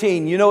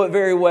 4:19, you know it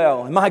very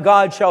well. And my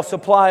God shall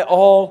supply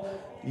all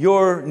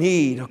your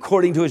need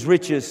according to His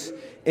riches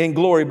in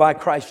glory by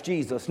Christ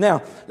Jesus.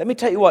 Now, let me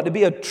tell you what, to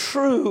be a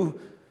true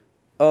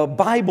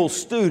Bible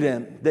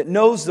student that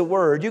knows the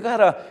Word, you got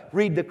to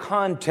read the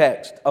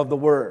context of the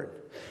Word.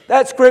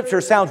 That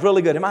scripture sounds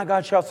really good. And my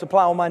God shall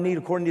supply all my need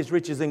according to His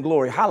riches in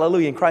glory.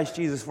 Hallelujah, in Christ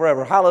Jesus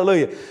forever.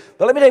 Hallelujah.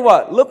 But let me tell you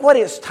what, look what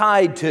it's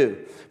tied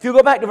to. If you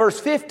go back to verse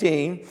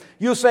 15,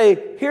 you'll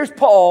say, here's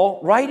Paul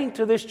writing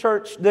to this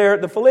church there,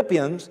 the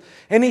Philippians,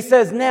 and he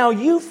says, now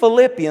you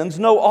Philippians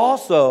know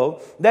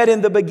also that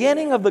in the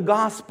beginning of the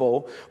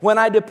gospel, when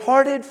I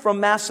departed from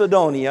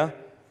Macedonia,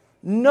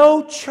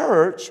 no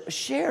church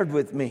shared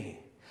with me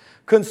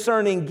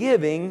concerning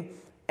giving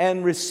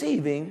and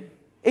receiving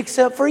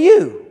except for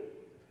you.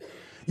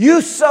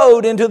 You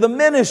sowed into the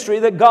ministry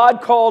that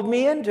God called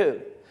me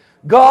into.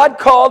 God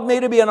called me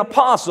to be an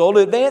apostle, to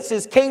advance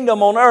His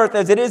kingdom on earth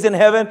as it is in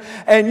heaven,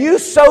 and you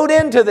sowed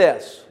into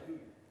this.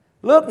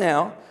 Look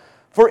now,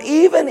 for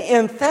even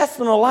in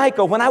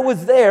Thessalonica, when I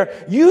was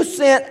there, you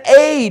sent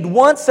aid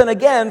once and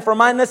again for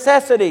my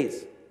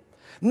necessities.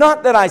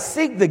 Not that I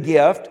seek the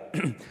gift,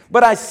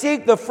 but I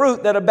seek the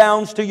fruit that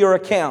abounds to your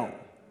account.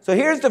 So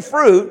here's the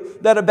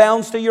fruit that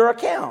abounds to your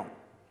account.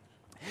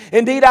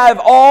 Indeed, I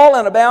have all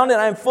and abound, and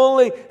I am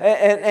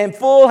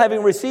full,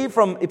 having received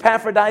from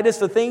Epaphroditus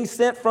the things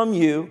sent from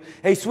you,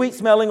 a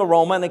sweet-smelling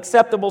aroma, an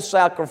acceptable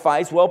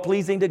sacrifice,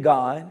 well-pleasing to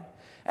God.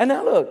 And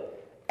now look,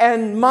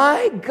 and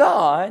my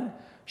God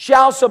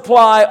shall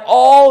supply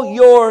all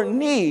your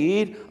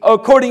need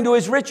according to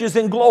His riches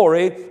in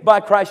glory by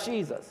Christ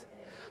Jesus.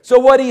 So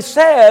what he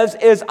says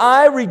is,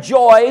 I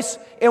rejoice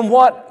in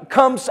what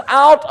comes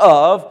out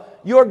of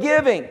your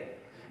giving.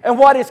 And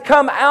what has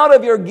come out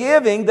of your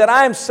giving that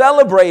I am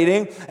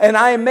celebrating and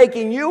I am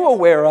making you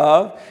aware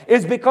of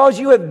is because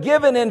you have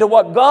given into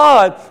what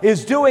God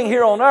is doing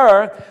here on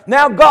earth.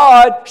 Now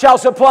God shall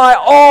supply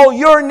all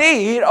your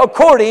need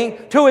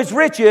according to His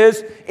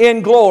riches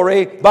in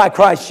glory by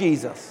Christ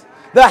Jesus.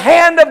 The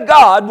hand of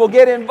God will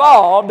get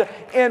involved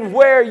in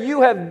where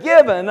you have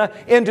given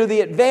into the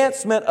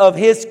advancement of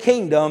His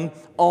kingdom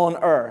on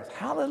earth.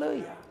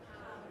 Hallelujah.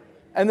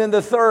 And then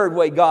the third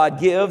way God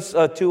gives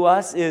to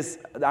us is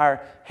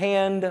our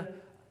hand,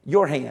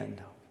 your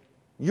hand,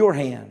 your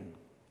hand,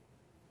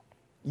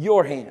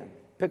 your hand.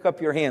 Pick up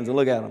your hands and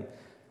look at them.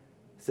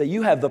 Say,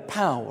 you have the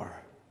power.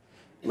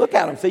 Look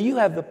at them. Say, you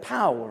have the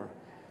power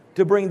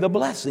to bring the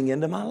blessing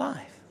into my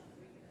life.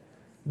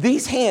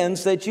 These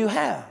hands that you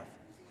have.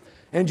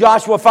 In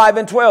Joshua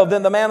 5:12,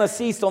 then the manna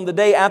ceased on the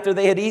day after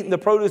they had eaten the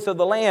produce of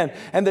the land,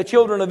 and the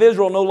children of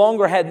Israel no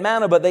longer had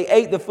manna, but they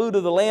ate the food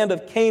of the land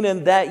of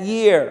Canaan that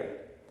year.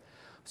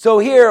 So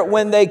here,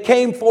 when they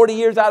came 40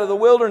 years out of the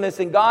wilderness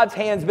and God's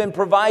hand's been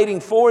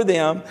providing for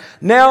them,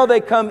 now they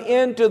come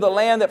into the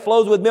land that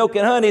flows with milk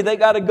and honey. They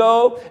got to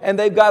go, and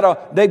they've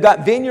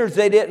got vineyards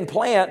they didn't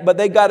plant, but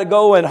they got to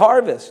go and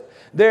harvest.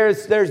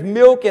 There's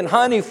milk and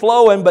honey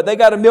flowing, but they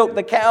got to milk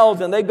the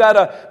cows, and they've got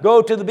to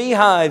go to the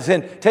beehives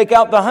and take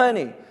out the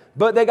honey.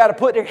 But they got to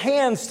put their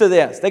hands to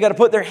this. They got to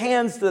put their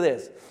hands to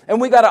this. And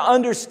we got to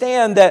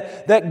understand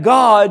that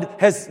God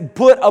has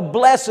put a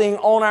blessing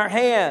on our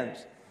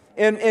hands.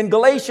 In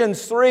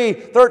Galatians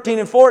 3:13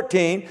 and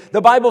 14,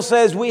 the Bible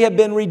says we have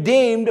been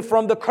redeemed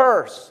from the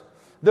curse.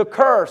 The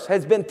curse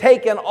has been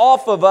taken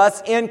off of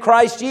us in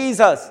Christ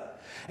Jesus.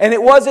 And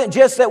it wasn't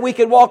just that we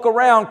could walk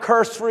around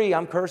curse-free.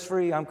 I'm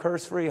curse-free, I'm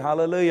curse-free,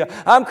 hallelujah.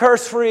 I'm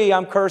curse-free,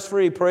 I'm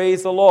curse-free,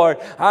 praise the Lord.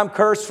 I'm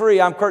curse-free,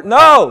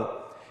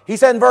 No! He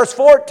said in verse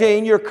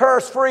 14, you're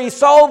curse-free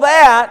so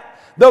that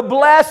the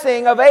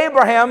blessing of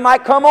Abraham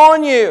might come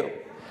on you.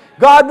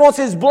 God wants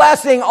His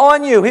blessing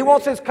on you. He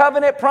wants His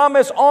covenant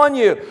promise on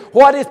you.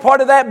 What is part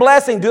of that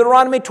blessing?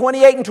 Deuteronomy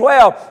 28 and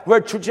 12,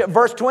 where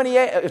verse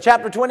 28,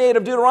 chapter 28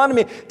 of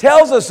Deuteronomy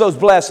tells us those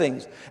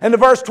blessings. And the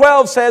verse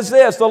 12 says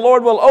this, the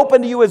Lord will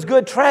open to you His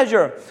good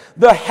treasure,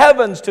 the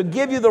heavens, to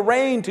give you the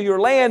rain to your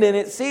land in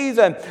its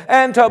season,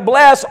 and to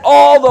bless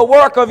all the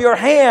work of your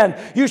hand.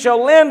 You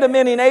shall lend to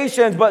many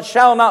nations, but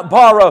shall not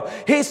borrow.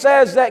 He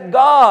says that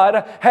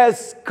God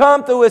has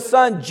come through His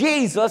Son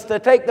Jesus to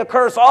take the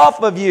curse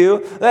off of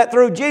you, that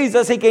through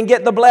Jesus He can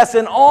get the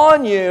blessing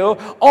on you,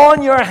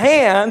 on your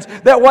hands,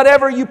 that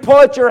whatever you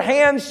put your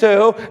hands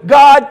to,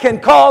 God can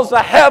cause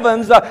the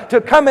heavens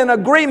to come in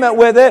agreement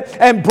with it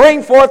and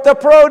bring forth the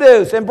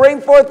produce and bring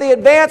forth the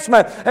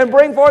advancement and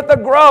bring forth the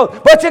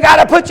growth. But you got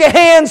to put your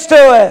hands to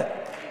it.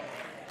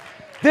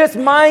 This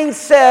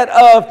mindset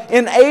of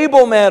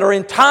enablement or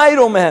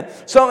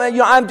entitlement. So,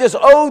 I'm just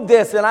owed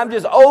this and I'm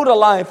just owed a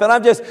life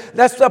and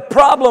that's the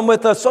problem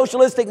with the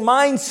socialistic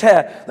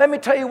mindset. Let me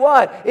tell you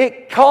what,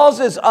 it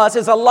causes us,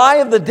 it's a lie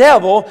of the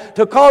devil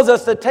to cause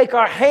us to take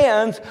our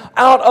hands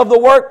out of the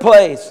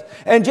workplace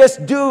and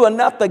just do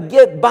enough to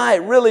get by.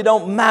 It really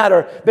don't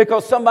matter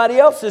because somebody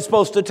else is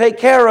supposed to take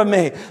care of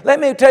me. Let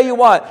me tell you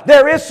what,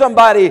 there is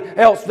somebody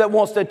else that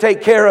wants to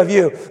take care of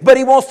you, but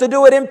he wants to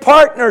do it in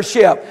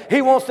partnership.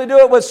 He wants to do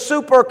it with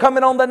super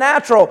coming on the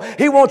natural.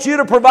 He wants you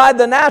to provide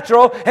the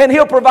natural and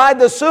He'll provide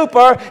the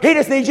super. He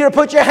just needs you to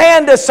put your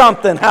hand to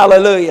something.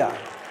 Hallelujah.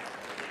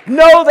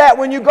 Know that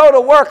when you go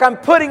to work, I'm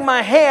putting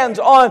my hands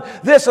on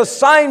this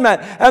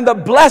assignment and the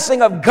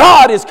blessing of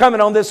God is coming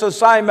on this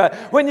assignment.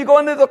 When you go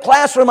into the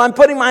classroom, I'm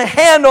putting my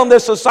hand on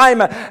this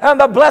assignment and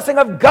the blessing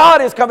of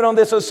God is coming on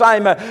this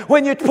assignment.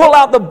 When you pull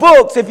out the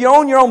books, if you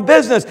own your own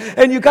business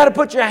and you got to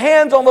put your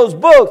hands on those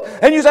books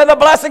and you say the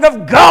blessing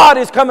of God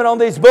is coming on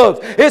these books.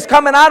 It's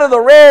coming out of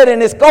the red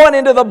and it's going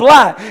into the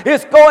black.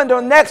 It's going to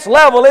the next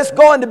level. It's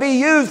going to be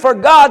used for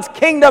God's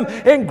kingdom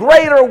in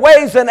greater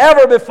ways than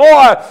ever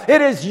before.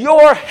 It is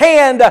your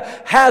hand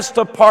has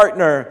to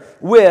partner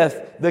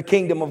with the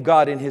kingdom of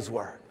God in His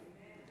Word.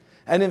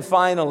 And then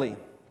finally,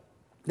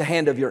 the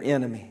hand of your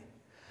enemy.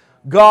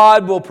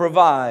 God will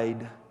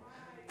provide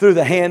through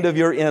the hand of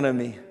your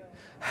enemy.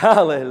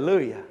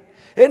 Hallelujah.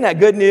 Isn't that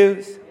good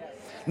news?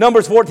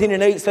 Numbers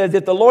 14:8 says,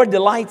 if the Lord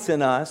delights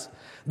in us,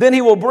 then He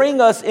will bring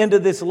us into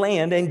this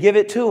land and give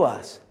it to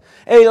us,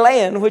 a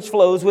land which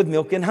flows with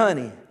milk and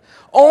honey.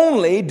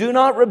 Only do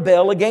not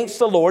rebel against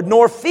the Lord,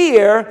 nor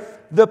fear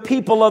the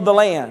people of the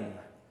land.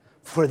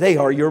 For they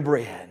are your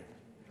bread.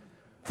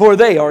 For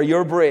they are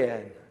your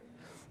bread.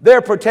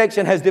 Their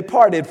protection has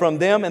departed from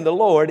them, and the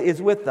Lord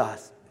is with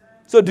us.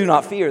 So do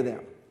not fear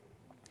them.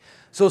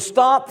 So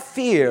stop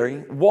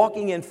fearing,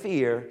 walking in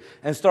fear,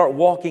 and start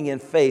walking in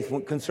faith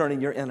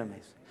concerning your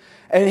enemies.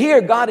 And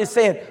here God is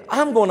saying,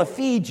 I'm going to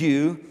feed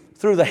you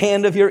through the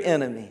hand of your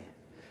enemy.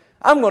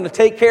 I'm going to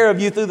take care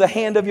of you through the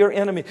hand of your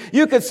enemy.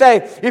 You could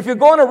say, if you're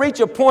going to reach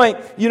a point,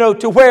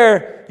 to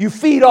where you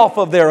feed off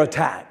of their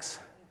attacks.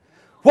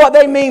 What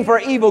they mean for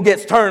evil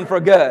gets turned for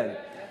good.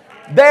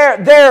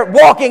 They're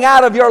walking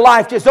out of your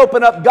life. Just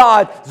open up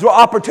God's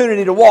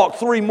opportunity to walk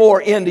 3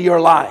 more into your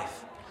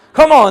life.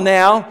 Come on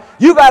now.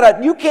 You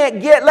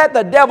can't let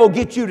the devil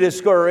get you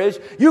discouraged.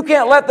 You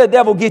can't let the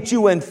devil get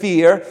you in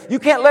fear. You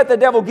can't let the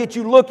devil get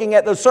you looking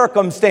at the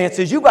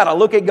circumstances. You got to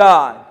look at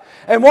God.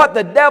 And what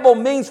the devil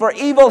means for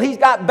evil, he's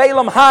got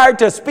Balaam hired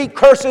to speak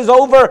curses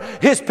over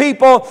his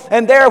people.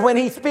 And there, when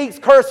he speaks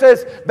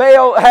curses,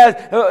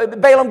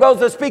 Balaam goes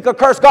to speak a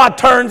curse. God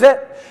turns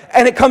it,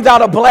 and it comes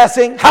out a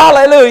blessing.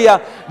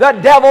 Hallelujah. The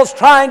devil's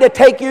trying to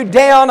take you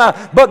down,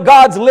 but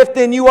God's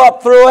lifting you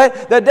up through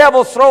it. The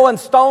devil's throwing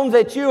stones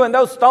at you, and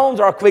those stones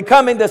are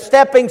becoming the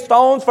stepping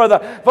stones for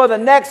the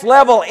next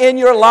level in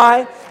your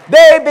life.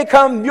 They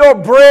become your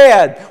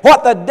bread.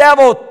 What the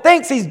devil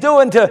thinks he's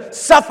doing to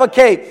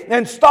suffocate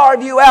and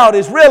starve you out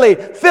is really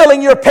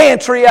filling your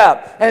pantry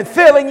up and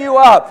filling you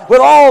up with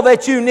all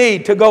that you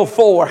need to go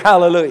forward.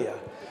 Hallelujah.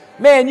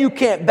 Man, you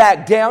can't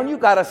back down. You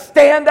got to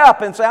stand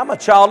up and say, I'm a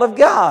child of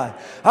God.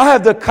 I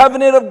have the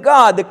covenant of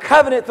God, the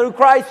covenant through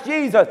Christ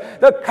Jesus,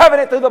 the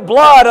covenant through the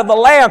blood of the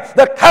Lamb,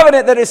 the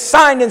covenant that is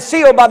signed and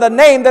sealed by the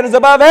name that is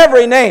above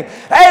every name.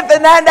 And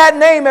that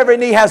name, every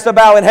knee has to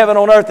bow in heaven,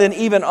 on earth, and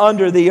even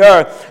under the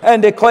earth,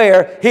 and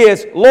declare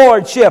His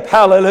lordship.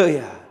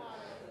 Hallelujah.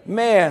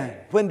 Man,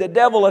 when the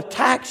devil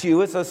attacks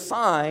you, it's a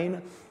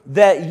sign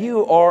that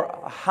you are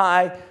a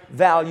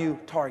high-value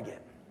target.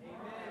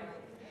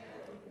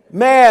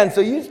 Man,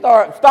 so you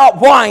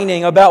stop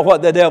whining about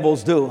what the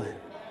devil's doing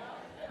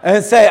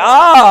and say,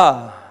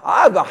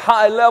 I'm a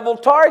high-level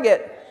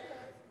target.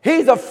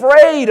 He's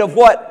afraid of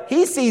what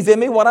he sees in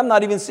me, what I'm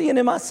not even seeing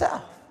in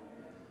myself.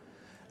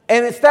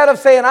 And instead of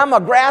saying I'm a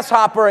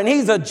grasshopper and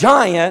he's a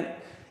giant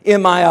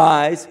in my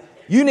eyes,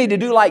 you need to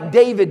do like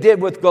David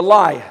did with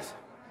Goliath.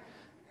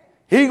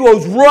 He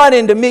goes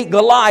running to meet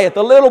Goliath,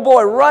 the little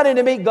boy running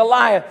to meet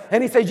Goliath.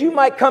 And he says, you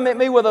might come at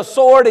me with a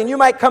sword, and you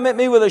might come at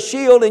me with a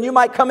shield, and you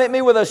might come at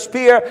me with a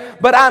spear,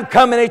 but I'm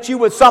coming at you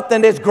with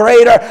something that's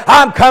greater.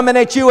 I'm coming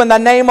at you in the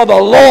name of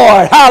the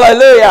Lord.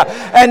 Hallelujah.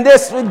 And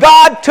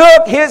God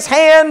took His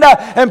hand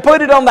and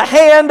put it on the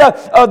hand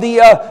of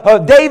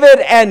David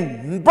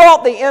and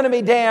brought the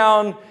enemy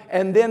down.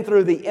 And then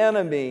through the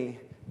enemy,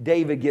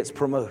 David gets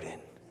promoted.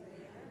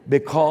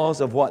 Because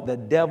of what the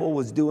devil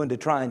was doing to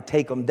try and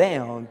take him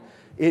down,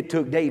 it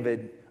took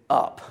David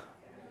up.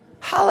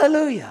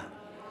 Hallelujah.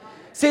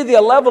 See,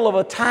 the level of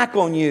attack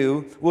on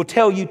you will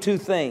tell you 2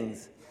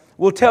 things.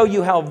 Will tell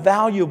you how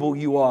valuable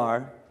you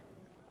are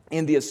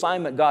in the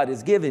assignment God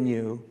has given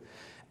you,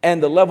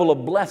 and the level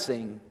of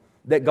blessing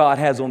that God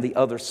has on the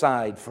other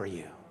side for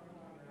you.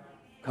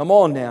 Come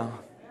on now.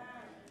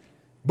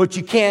 But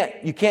you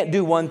can't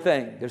do one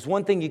thing. There's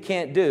one thing you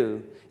can't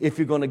do if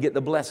you're going to get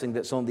the blessing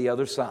that's on the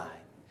other side.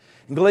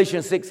 In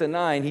Galatians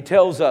 6:9, he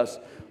tells us,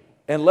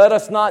 and let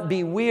us not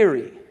be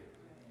weary.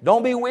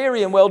 Don't be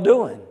weary in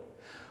well-doing.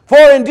 For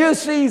in due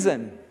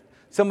season,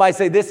 somebody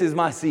say, this is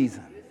my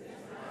season.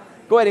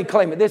 Go ahead and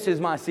claim it. This is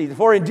my season.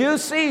 For in due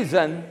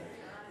season,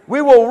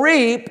 we will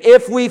reap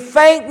if we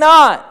faint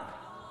not.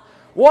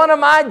 One of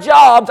my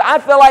jobs, I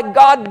feel like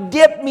God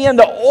dipped me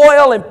into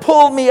oil and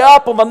pulled me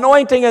up of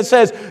anointing and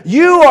says,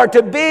 you are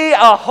to be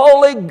a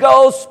Holy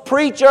Ghost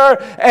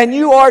preacher and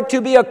you are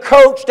to be a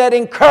coach that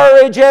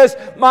encourages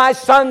my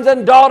sons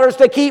and daughters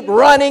to keep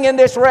running in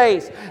this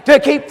race, to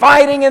keep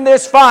fighting in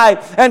this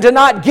fight, and to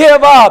not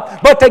give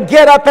up, but to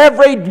get up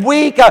every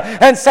week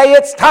and say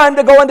it's time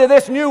to go into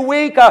this new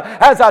week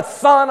as a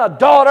son, a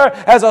daughter,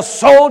 as a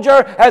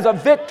soldier, as a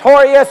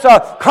victorious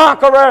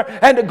conqueror,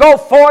 and to go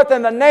forth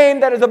in the name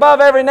that is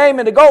above every name,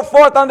 and to go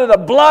forth under the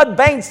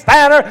blood-stained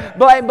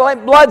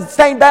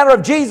banner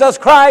of Jesus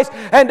Christ,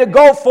 and to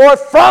go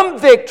forth from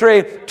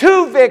victory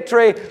to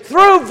victory,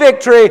 through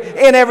victory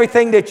in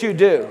everything that you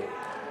do.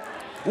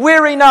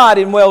 Weary not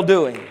in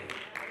well-doing.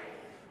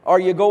 Are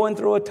you going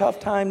through a tough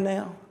time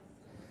now?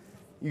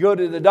 You go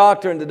to the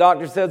doctor and the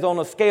doctor says on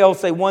a scale,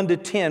 say 1 to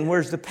 10,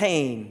 where's the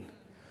pain?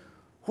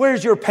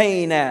 Where's your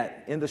pain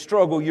at in the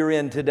struggle you're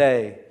in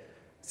today?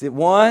 Is it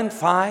 1,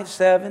 5,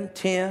 7,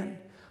 10?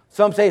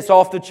 Some say it's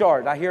off the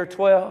chart. I hear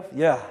 12.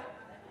 Yeah.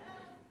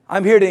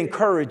 I'm here to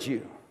encourage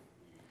you.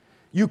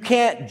 You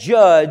can't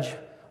judge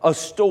a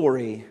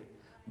story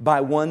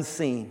by one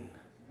scene.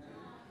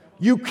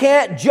 You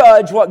can't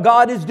judge what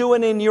God is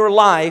doing in your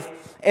life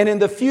and in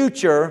the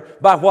future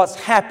by what's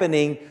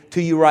happening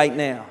to you right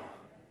now.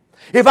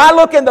 If I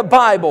look in the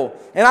Bible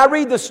and I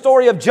read the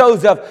story of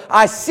Joseph,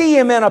 I see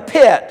him in a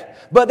pit,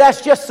 but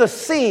that's just a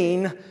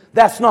scene.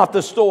 That's not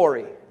the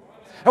story.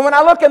 And when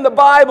I look in the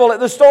Bible at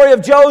the story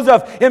of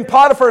Joseph in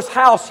Potiphar's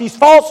house, he's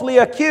falsely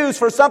accused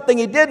for something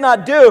he did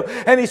not do,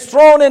 and he's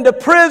thrown into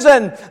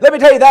prison. Let me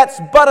tell you,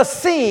 that's but a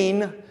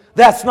scene.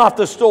 That's not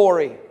the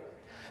story.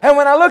 And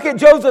when I look at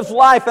Joseph's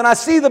life and I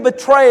see the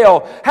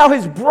betrayal, how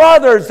his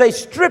brothers, they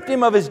stripped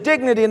him of his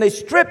dignity, and they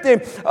stripped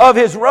him of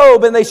his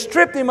robe, and they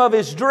stripped him of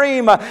his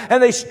dream,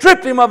 and they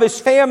stripped him of his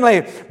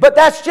family. But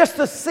that's just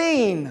the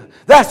scene.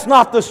 That's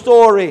not the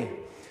story.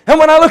 And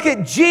when I look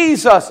at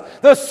Jesus,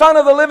 the Son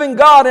of the living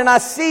God, and I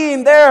see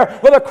Him there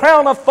with a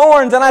crown of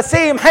thorns, and I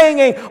see Him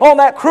hanging on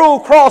that cruel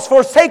cross,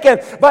 forsaken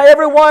by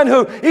everyone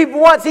who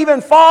once even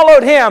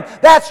followed Him,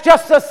 that's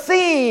just a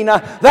scene.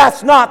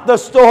 That's not the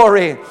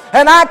story.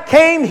 And I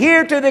came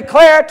here to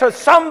declare to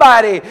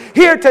somebody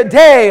here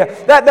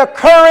today that the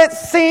current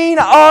scene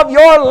of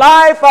your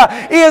life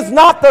is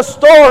not the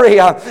story.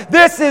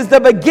 This is the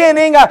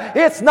beginning.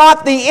 It's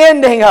not the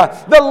ending.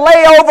 The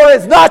layover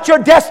is not your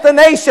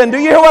destination. Do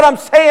you hear what I'm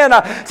saying?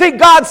 See,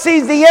 God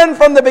sees the end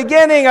from the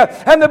beginning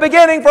and the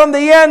beginning from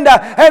the end,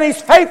 and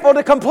He's faithful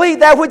to complete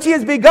that which He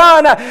has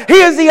begun.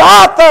 He is the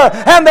author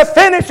and the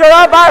finisher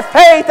of our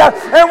faith,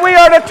 and we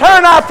are to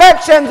turn our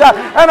affections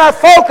and our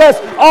focus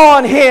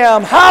on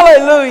Him.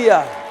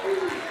 Hallelujah.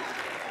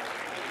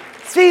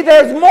 See,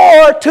 there's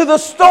more to the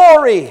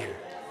story.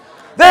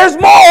 There's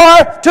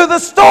more to the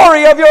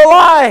story of your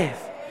life.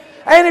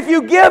 And if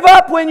you give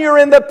up when you're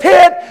in the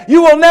pit,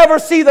 you will never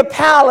see the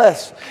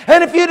palace.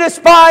 And if you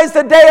despise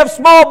the day of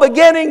small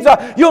beginnings,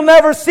 you'll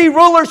never see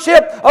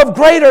rulership of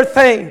greater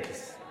things.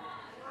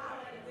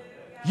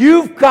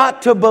 You've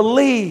got to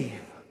believe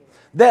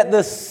that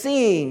the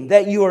scene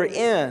that you are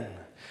in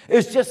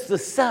is just the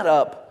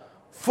setup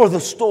for the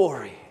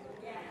story.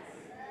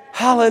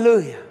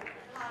 Hallelujah.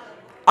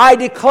 I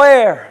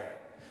declare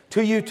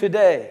to you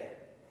today,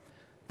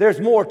 there's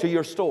more to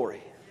your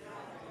story.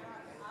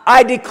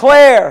 I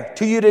declare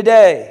to you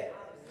today,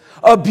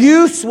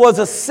 abuse was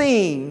a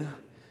scene,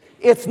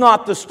 it's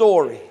not the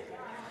story.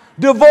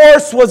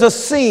 Divorce was a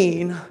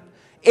scene,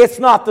 it's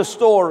not the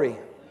story.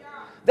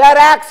 That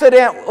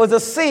accident was a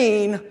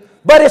scene,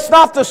 but it's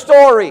not the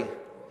story.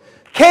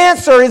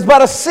 Cancer is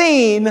but a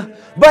scene,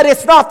 but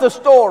it's not the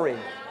story.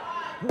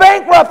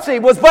 Bankruptcy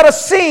was but a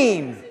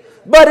scene,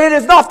 but it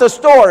is not the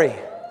story.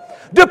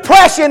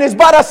 Depression is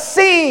but a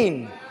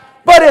scene,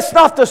 but it's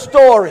not the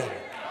story.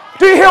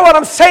 Do you hear what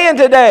I'm saying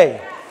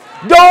today?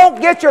 Don't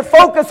get your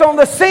focus on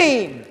the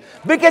scene,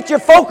 but get your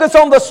focus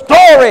on the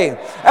story.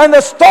 And the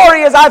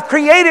story is, I've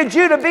created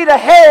you to be the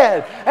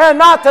head and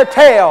not the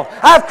tail.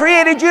 I've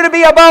created you to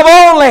be above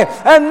only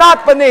and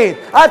not beneath.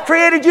 I've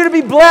created you to be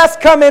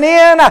blessed coming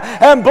in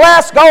and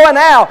blessed going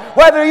out.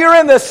 Whether you're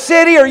in the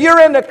city or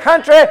you're in the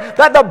country,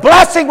 that the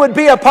blessing would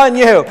be upon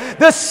you.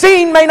 The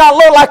scene may not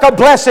look like a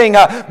blessing,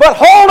 but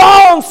hold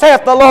on,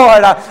 saith the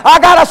Lord. I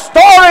got a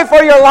story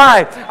for your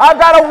life. I've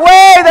got a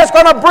way that's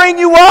going to bring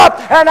you up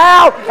and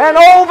out and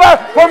over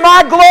for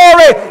my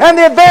glory and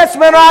the advancement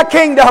of our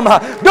kingdom.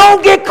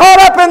 Don't get caught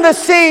up in the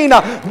scene.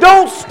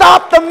 Don't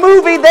stop the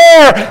movie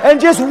there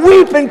and just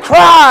weep and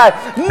cry.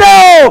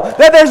 Know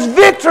that there's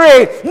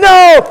victory.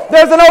 No,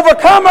 there's an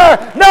overcomer.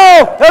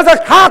 No, there's a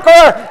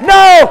conqueror.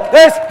 No,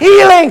 there's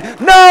healing.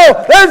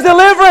 No, there's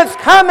deliverance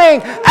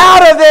coming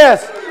out of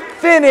this.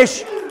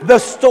 Finish the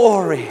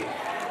story.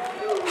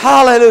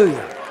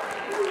 Hallelujah.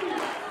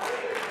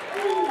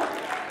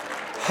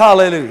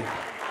 Hallelujah.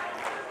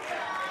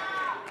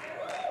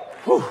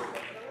 Whew.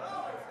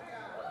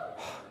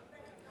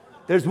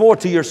 There's more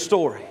to your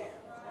story.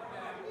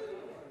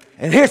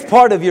 And here's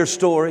part of your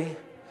story.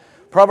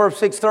 Proverbs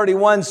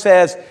 6:31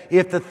 says,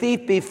 if the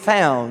thief be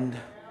found,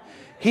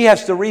 He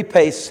has to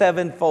repay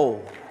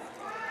sevenfold.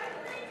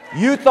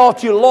 You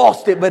thought you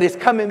lost it, but it's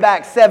coming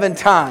back 7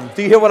 times.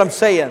 Do you hear what I'm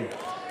saying?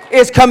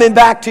 It's coming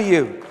back to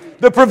you.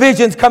 The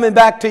provision's coming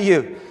back to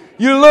you.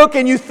 You look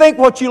and you think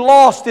what you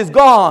lost is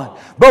gone.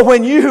 But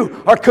when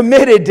you are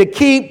committed to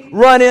keep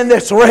running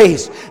this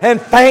race and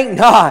thank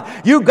God,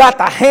 you got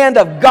the hand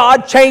of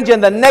God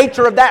changing the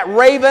nature of that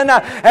raven.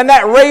 And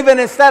that raven,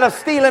 instead of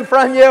stealing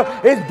from you,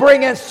 is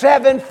bringing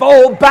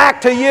sevenfold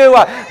back to you.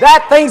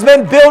 That thing's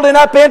been building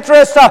up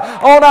interest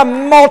on a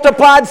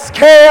multiplied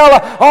scale,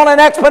 on an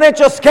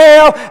exponential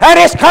scale, and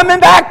it's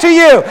coming back to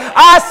you.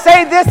 I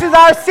say this is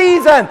our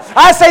season.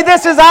 I say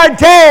this is our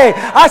day.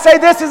 I say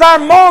this is our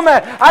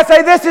moment. I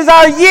say this is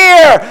our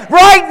year.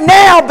 Right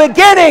now,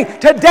 beginning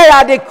today,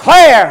 I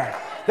declare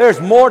there's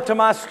more to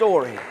my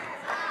story.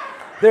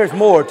 There's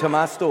more to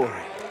my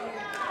story.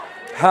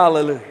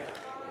 Hallelujah.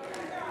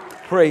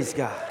 Praise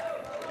God.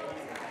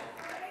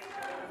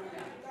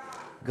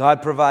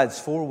 God provides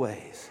 4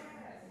 ways.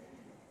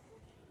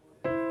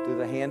 Through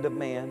the hand of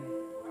man.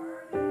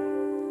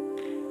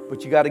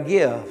 But you got to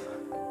give.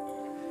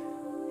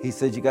 He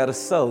said you got to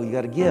sow. You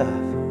got to give.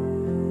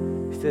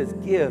 He says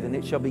give and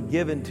it shall be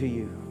given to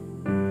you.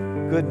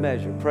 Good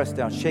measure, pressed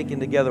down, shaken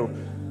together.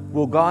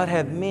 Will God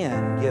have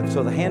men give?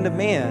 So the hand of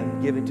man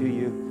given to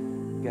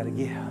you, you got to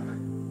give.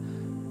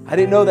 I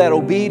didn't know that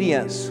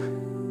obedience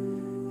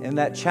in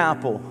that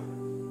chapel.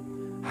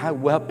 I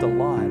wept a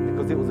lot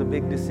because it was a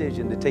big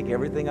decision to take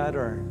everything I'd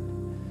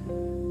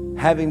earned.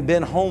 Having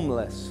been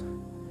homeless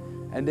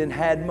and then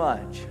had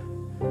much.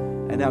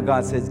 And now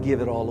God says,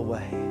 give it all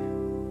away.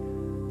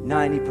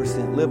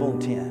 90%, live on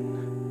 10.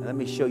 And let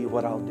me show you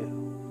what I'll do.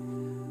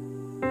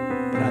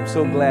 But I'm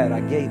so glad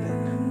I gave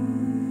it.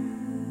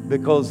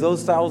 Because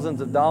those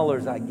thousands of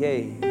dollars I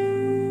gave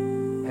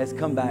has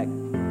come back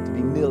to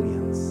be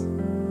millions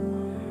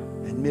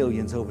and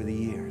millions over the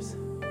years.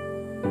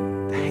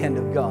 The hand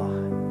of God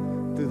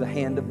through the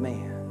hand of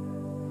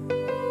man.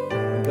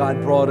 And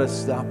God brought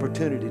us the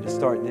opportunity to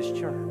start this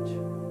church.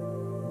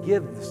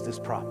 Give us this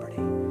property.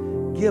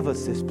 Give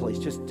us this place.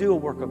 Just do a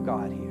work of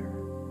God here.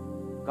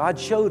 God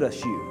showed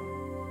us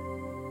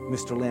you,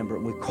 Mr.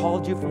 Lambert. We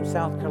called you from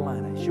South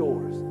Carolina. It's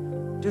yours.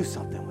 Do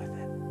something with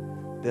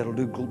it that'll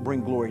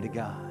bring glory to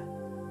God.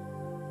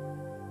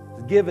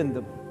 Given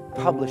the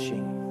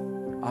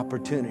publishing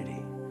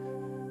opportunity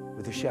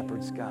with the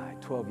Shepherd's Guide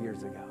 12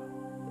 years ago.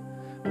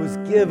 Was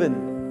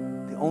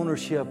given the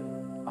ownership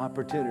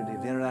opportunity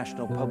of the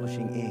International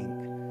Publishing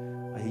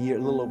Inc. a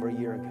little over a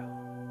year ago.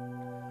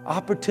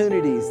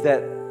 Opportunities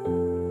that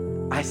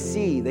I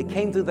see, they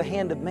came through the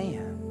hand of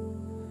man,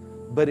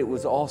 but it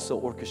was also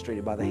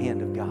orchestrated by the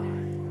hand of God.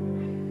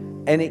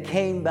 And it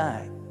came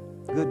back,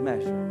 good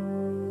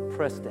measure,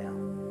 pressed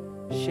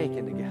down,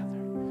 shaken together,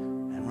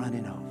 and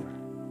running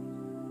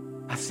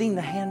over. I've seen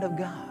the hand of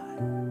God.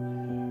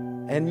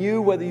 And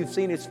you, whether you've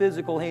seen His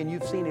physical hand,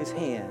 you've seen His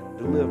hand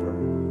deliver.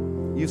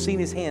 You've seen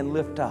His hand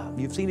lift up.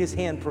 You've seen His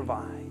hand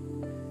provide.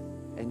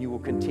 And you will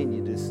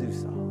continue to do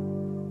so.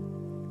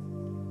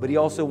 But He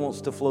also wants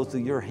to flow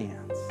through your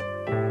hands.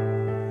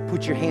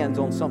 Put your hands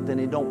on something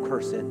and don't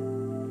curse it.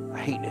 I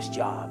hate this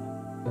job.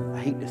 I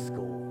hate this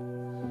school.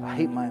 I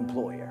hate my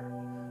employer.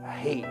 I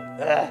hate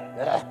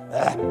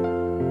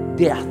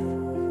death.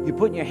 You're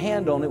putting your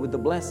hand on it with the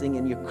blessing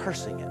and you're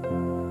cursing it.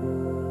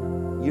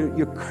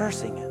 You're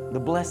cursing it. The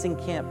blessing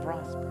can't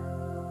prosper.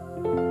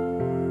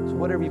 So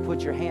whatever you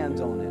put your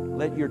hands on it,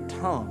 let your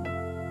tongue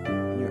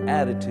and your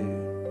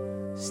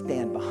attitude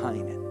stand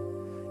behind it.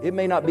 It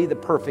may not be the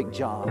perfect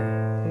job,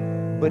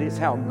 but it's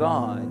how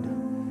God,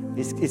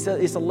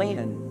 it's a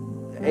land.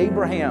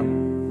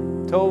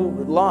 Abraham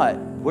told Lot,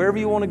 wherever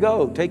you want to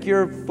go, take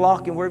your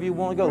flock and wherever you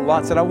want to go.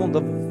 Lot said, I want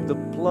the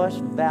plush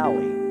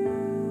valley.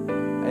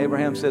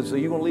 Abraham said, so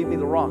you're going to leave me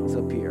the rocks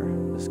up here,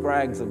 the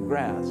scrags of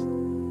grass.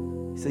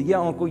 He said, yeah,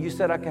 Uncle, you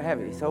said I could have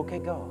it. He said, okay,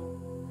 go.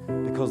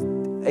 Because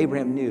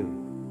Abraham knew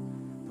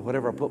that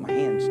whatever I put my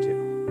hands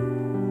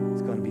to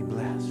is going to be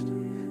blessed.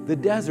 The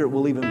desert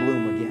will even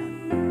bloom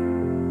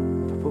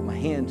again if I put my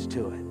hands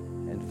to it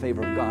and the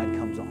favor of God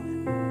comes on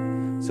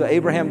it. So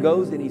Abraham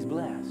goes and he's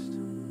blessed.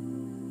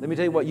 Let me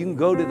tell you what, you can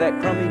go to that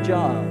crummy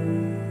job,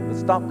 but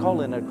stop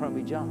calling it a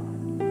crummy job.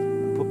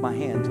 Put my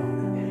hands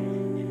on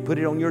it. Put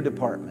it on your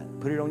department.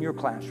 Put it on your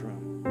classroom.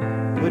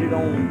 Put it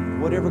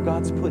on whatever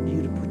God's put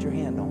you to put your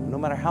hand on, no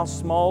matter how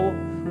small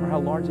or how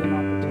large an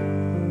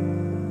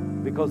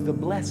opportunity. Because the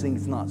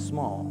blessing's not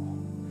small.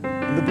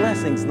 And the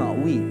blessing's not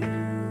weak.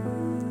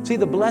 See,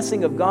 the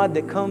blessing of God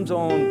that comes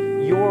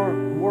on your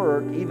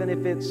work, even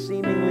if it's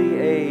seemingly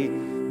a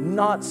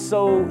not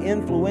so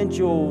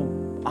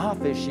influential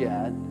office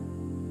yet,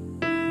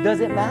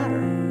 doesn't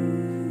matter.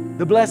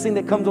 The blessing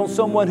that comes on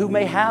someone who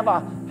may have a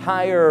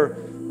higher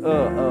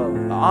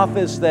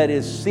office that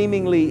is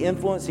seemingly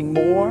influencing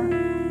more,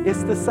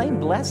 it's the same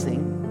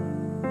blessing.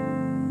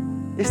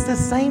 It's the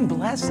same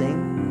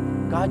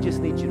blessing. God just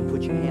needs you to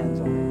put your hands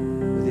on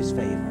it with His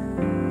favor.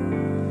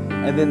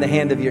 And then the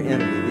hand of your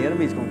enemy. The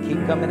enemy's going to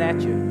keep coming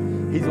at you.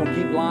 He's going to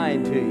keep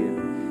lying to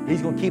you.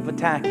 He's going to keep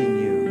attacking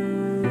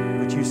you.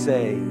 But you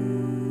say,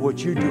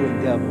 What you're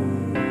doing, devil,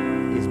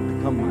 is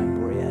become my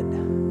bread.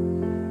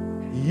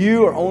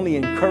 You are only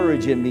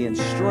encouraging me and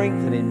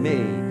strengthening me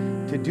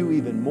to do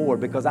even more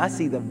because I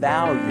see the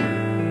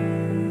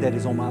value that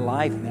is on my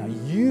life now.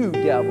 You,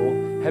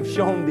 devil, have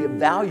shown the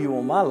value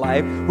on my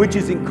life, which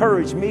has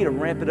encouraged me to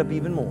ramp it up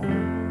even more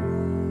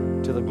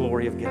to the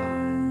glory of God.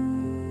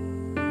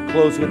 I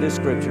close with this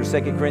scripture, 2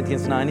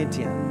 Corinthians 9 and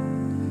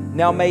 10.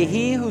 Now may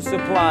he who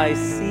supplies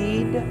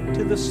seed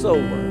to the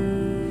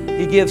sower,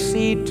 he gives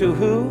seed to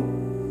who?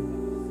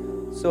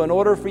 So in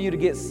order for you to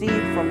get seed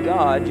from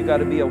God, you got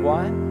to be a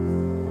what?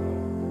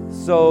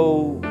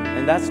 So,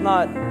 and that's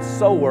not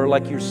sower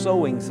like you're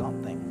sowing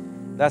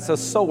something. That's a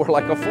sower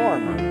like a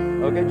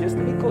farmer. Okay, just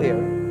to be clear.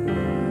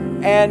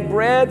 And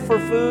bread for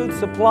food,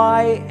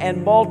 supply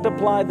and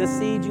multiply the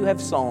seed you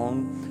have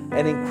sown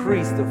and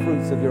increase the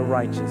fruits of your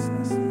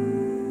righteousness.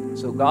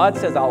 So God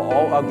says,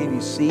 I'll give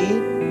you seed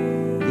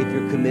if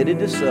you're committed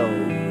to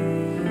sow.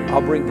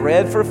 I'll bring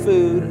bread for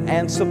food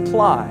and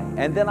supply.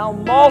 And then I'll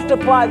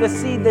multiply the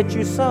seed that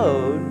you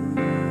sowed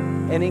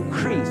and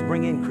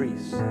bring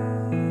increase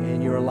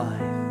in your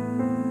life.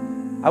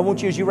 I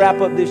want you, as you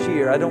wrap up this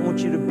year, I don't want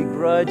you to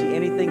begrudge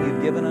anything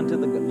you've given unto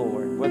the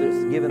Lord, whether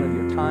it's given of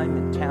your time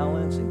and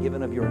talents, and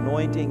given of your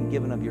anointing,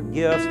 given of your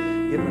gifts,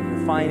 given of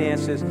your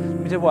finances. Let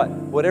me tell you what,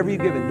 whatever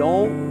you've given,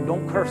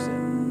 don't curse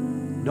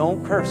it.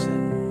 Don't curse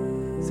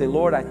it. Say,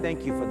 Lord, I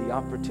thank you for the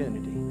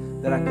opportunity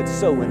that I could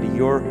sow into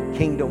your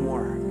kingdom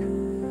work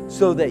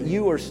so that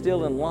you are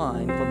still in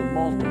line for the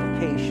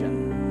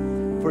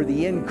multiplication, for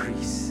the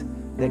increase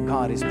that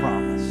God has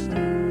promised,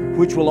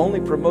 which will only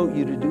promote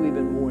you to do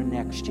even more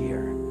next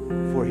year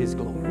for His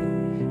glory.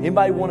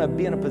 Anybody want to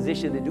be in a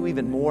position to do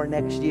even more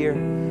next year?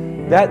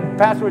 That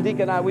Pastor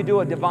Deacon and I, we do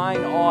a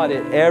divine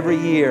audit every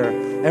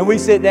year. And we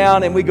sit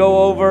down and we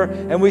go over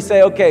and we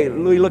say, okay,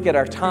 we look at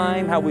our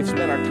time, how we've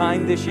spent our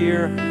time this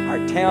year, our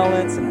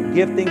talents and our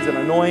giftings and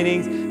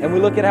anointings. And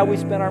we look at how we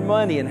spent our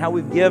money and how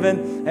we've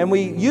given. And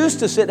we used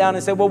to sit down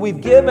and say, well,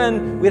 we've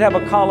given, we'd have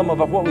a column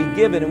of what we've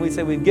given. And we'd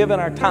say, we've given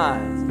our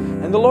tithes.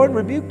 And the Lord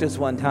rebuked us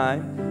one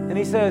time. And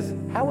He says,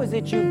 how is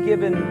it you've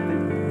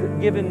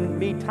given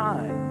me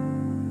tithe?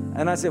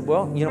 And I said,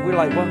 well, we're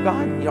like, well,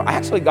 God,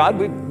 actually, God,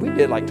 we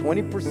did like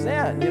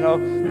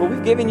 20%, but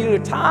we've given you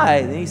the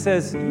tithe. And He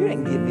says, you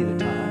didn't give me the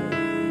tithe.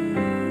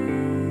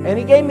 And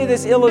He gave me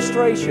this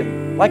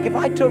illustration. Like if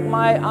I took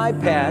my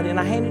iPad and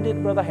I handed it to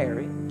Brother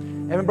Harry,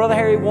 and Brother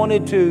Harry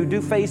wanted to do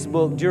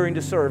Facebook during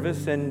the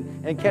service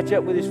and catch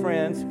up with his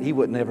friends, he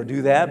would never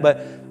do that,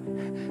 but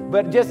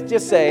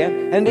just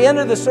saying. And at the end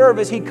of the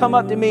service, he'd come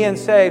up to me and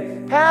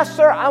say,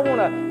 Pastor, I want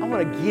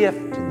to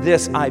gift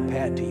this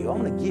iPad to you. I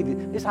want to give you,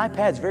 this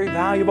iPad's very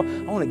valuable.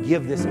 I want to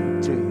give this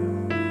to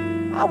you.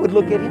 I would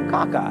look at him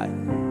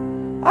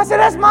cockeyed. I said,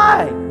 that's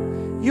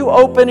mine. You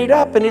open it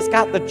up and it's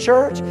got the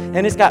church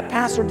and it's got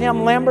Pastor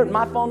Tim Lambert,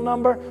 my phone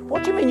number.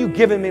 What do you mean you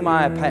giving me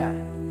my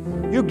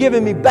iPad? You're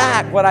giving me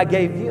back what I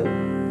gave you.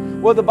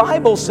 Well, the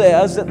Bible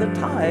says that the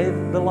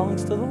tithe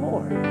belongs to the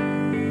Lord.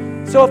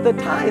 So if the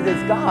tithe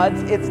is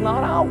God's, it's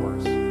not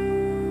ours.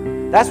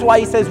 That's why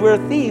He says we're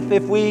a thief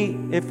if we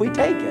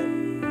take it,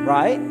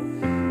 right?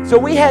 So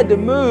we had to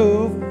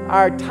move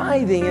our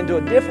tithing into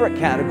a different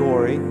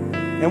category,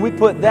 and we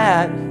put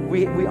that,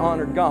 we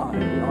honored God.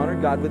 We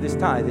honored God with His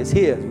tithe. It's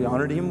His. We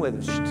honored Him with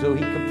it so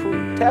He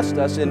could test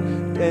us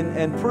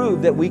and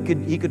prove that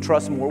He could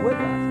trust more with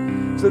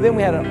us. So then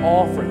we had an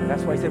offering.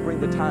 That's why He said bring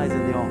the tithes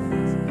and the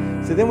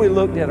offerings. So then we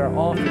looked at our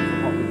offering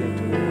and what we gave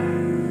to the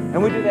Lord.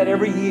 And we do that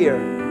every year.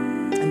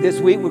 And this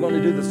week we're going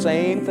to do the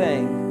same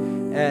thing.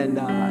 And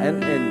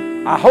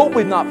I hope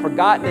we've not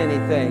forgotten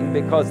anything,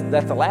 because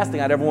that's the last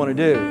thing I'd ever want to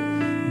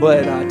do.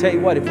 But I tell you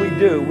what, if we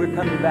do, we're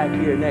coming back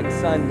here next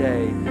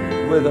Sunday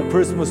with a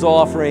Christmas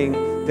offering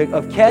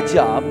of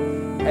catch-up.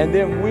 And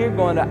then we're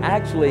going to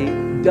actually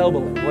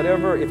double it.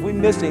 Whatever, if we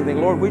miss anything,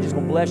 Lord, we're just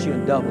going to bless you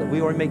and double it.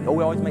 We always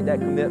make that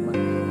commitment.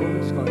 We're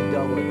just going to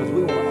double it because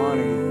we want to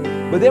honor you.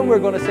 But then we're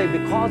going to say,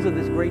 because of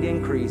this great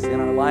increase in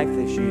our life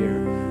this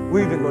year,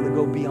 we're even going to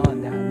go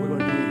beyond that. We're going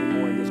to do even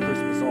more in this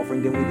Christmas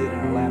offering than we did in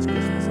our last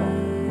Christmas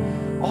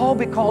offering. All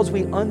because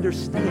we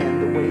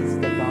understand the ways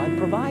that God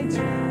provides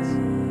for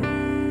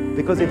us.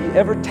 Because if you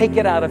ever take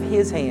it out of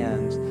His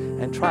hands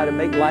and try to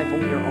make life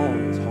on your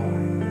own, it's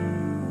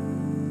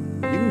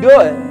hard. You can do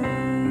it,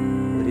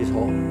 but it's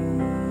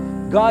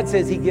hard. God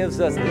says He gives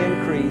us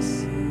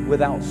increase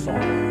without sorrow.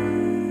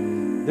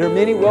 There are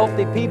many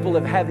wealthy people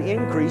that have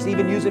increase,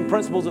 even using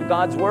principles of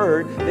God's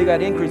Word. They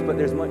got increase, but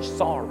there's much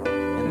sorrow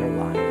in their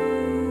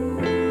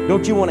life.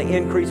 Don't you want to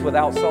increase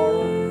without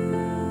sorrow?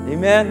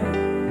 Amen?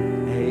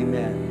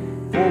 Amen.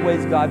 4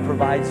 ways God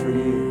provides for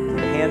you: through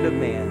the hand of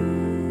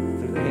man,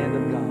 through the hand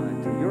of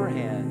God, through your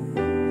hand,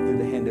 and through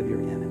the hand of your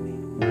enemy.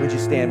 Would you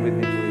stand with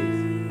me,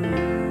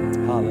 please?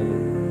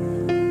 Hallelujah.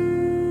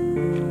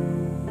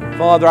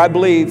 Father, I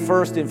believe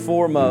first and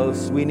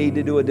foremost we need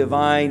to do a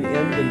divine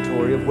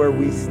inventory of where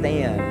we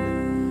stand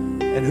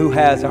and who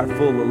has our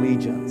full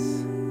allegiance.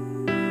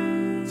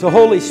 So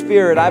Holy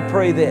Spirit, I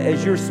pray that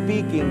as you're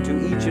speaking to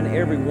each and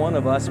every one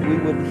of us, we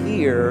would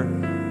hear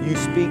you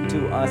speak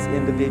to us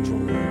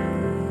individually.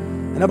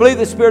 And I believe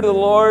the Spirit of the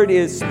Lord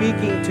is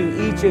speaking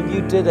to each of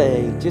you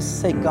today.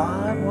 Just say,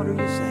 God, what are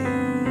you saying?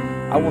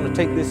 I want to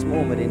take this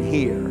moment and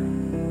hear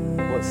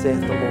what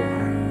saith the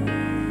Lord.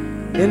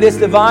 In this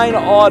divine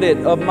audit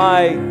of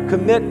my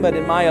commitment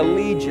and my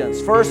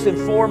allegiance, first and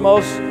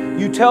foremost,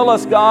 you tell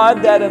us,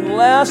 God, that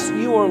unless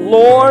you are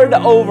Lord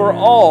over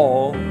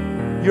all,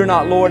 you're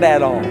not Lord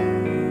at all.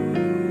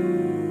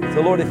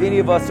 So, Lord, if any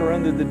of us are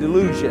under the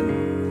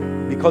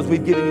delusion, because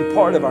we've given you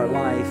part of our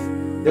life,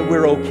 that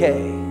we're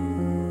okay,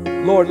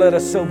 Lord, let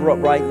us sober up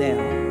right now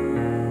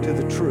to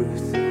the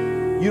truth.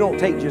 You don't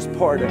take just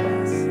part of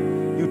us.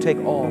 You take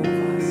all of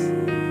us.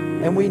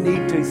 And we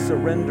need to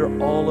surrender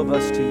all of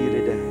us to you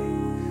today.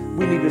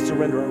 We need to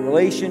surrender our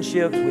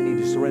relationships. We need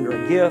to surrender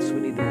our gifts.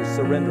 We need to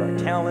surrender our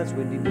talents.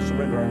 We need to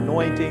surrender our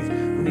anointings.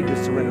 We need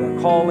to surrender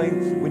our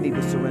calling. We need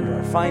to surrender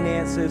our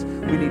finances.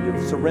 We need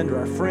to surrender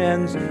our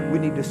friends. We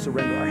need to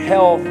surrender our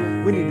health.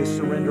 We need to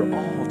surrender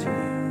all to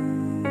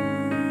you.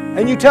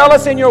 And you tell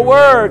us in your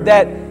word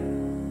that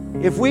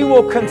if we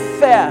will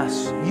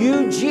confess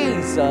you,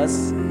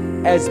 Jesus,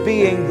 as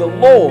being the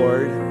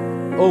Lord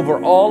over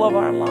all of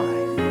our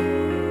life,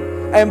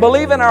 and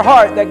believe in our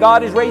heart that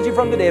God is raising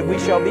from the dead, we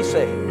shall be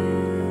saved.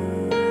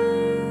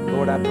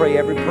 Lord, I pray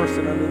every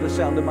person under the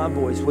sound of my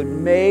voice would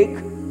make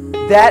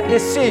that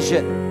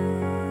decision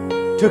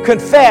to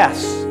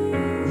confess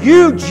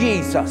you,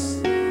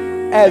 Jesus,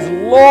 as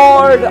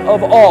Lord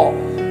of all.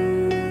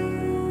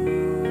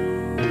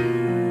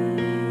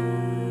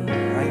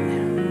 Right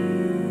now.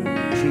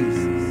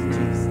 Jesus,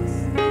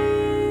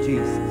 Jesus,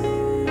 Jesus.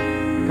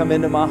 Come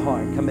into my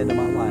heart. Come into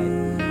my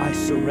life. I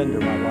surrender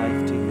my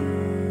life to you.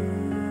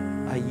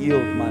 I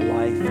yield my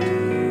life to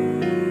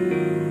you.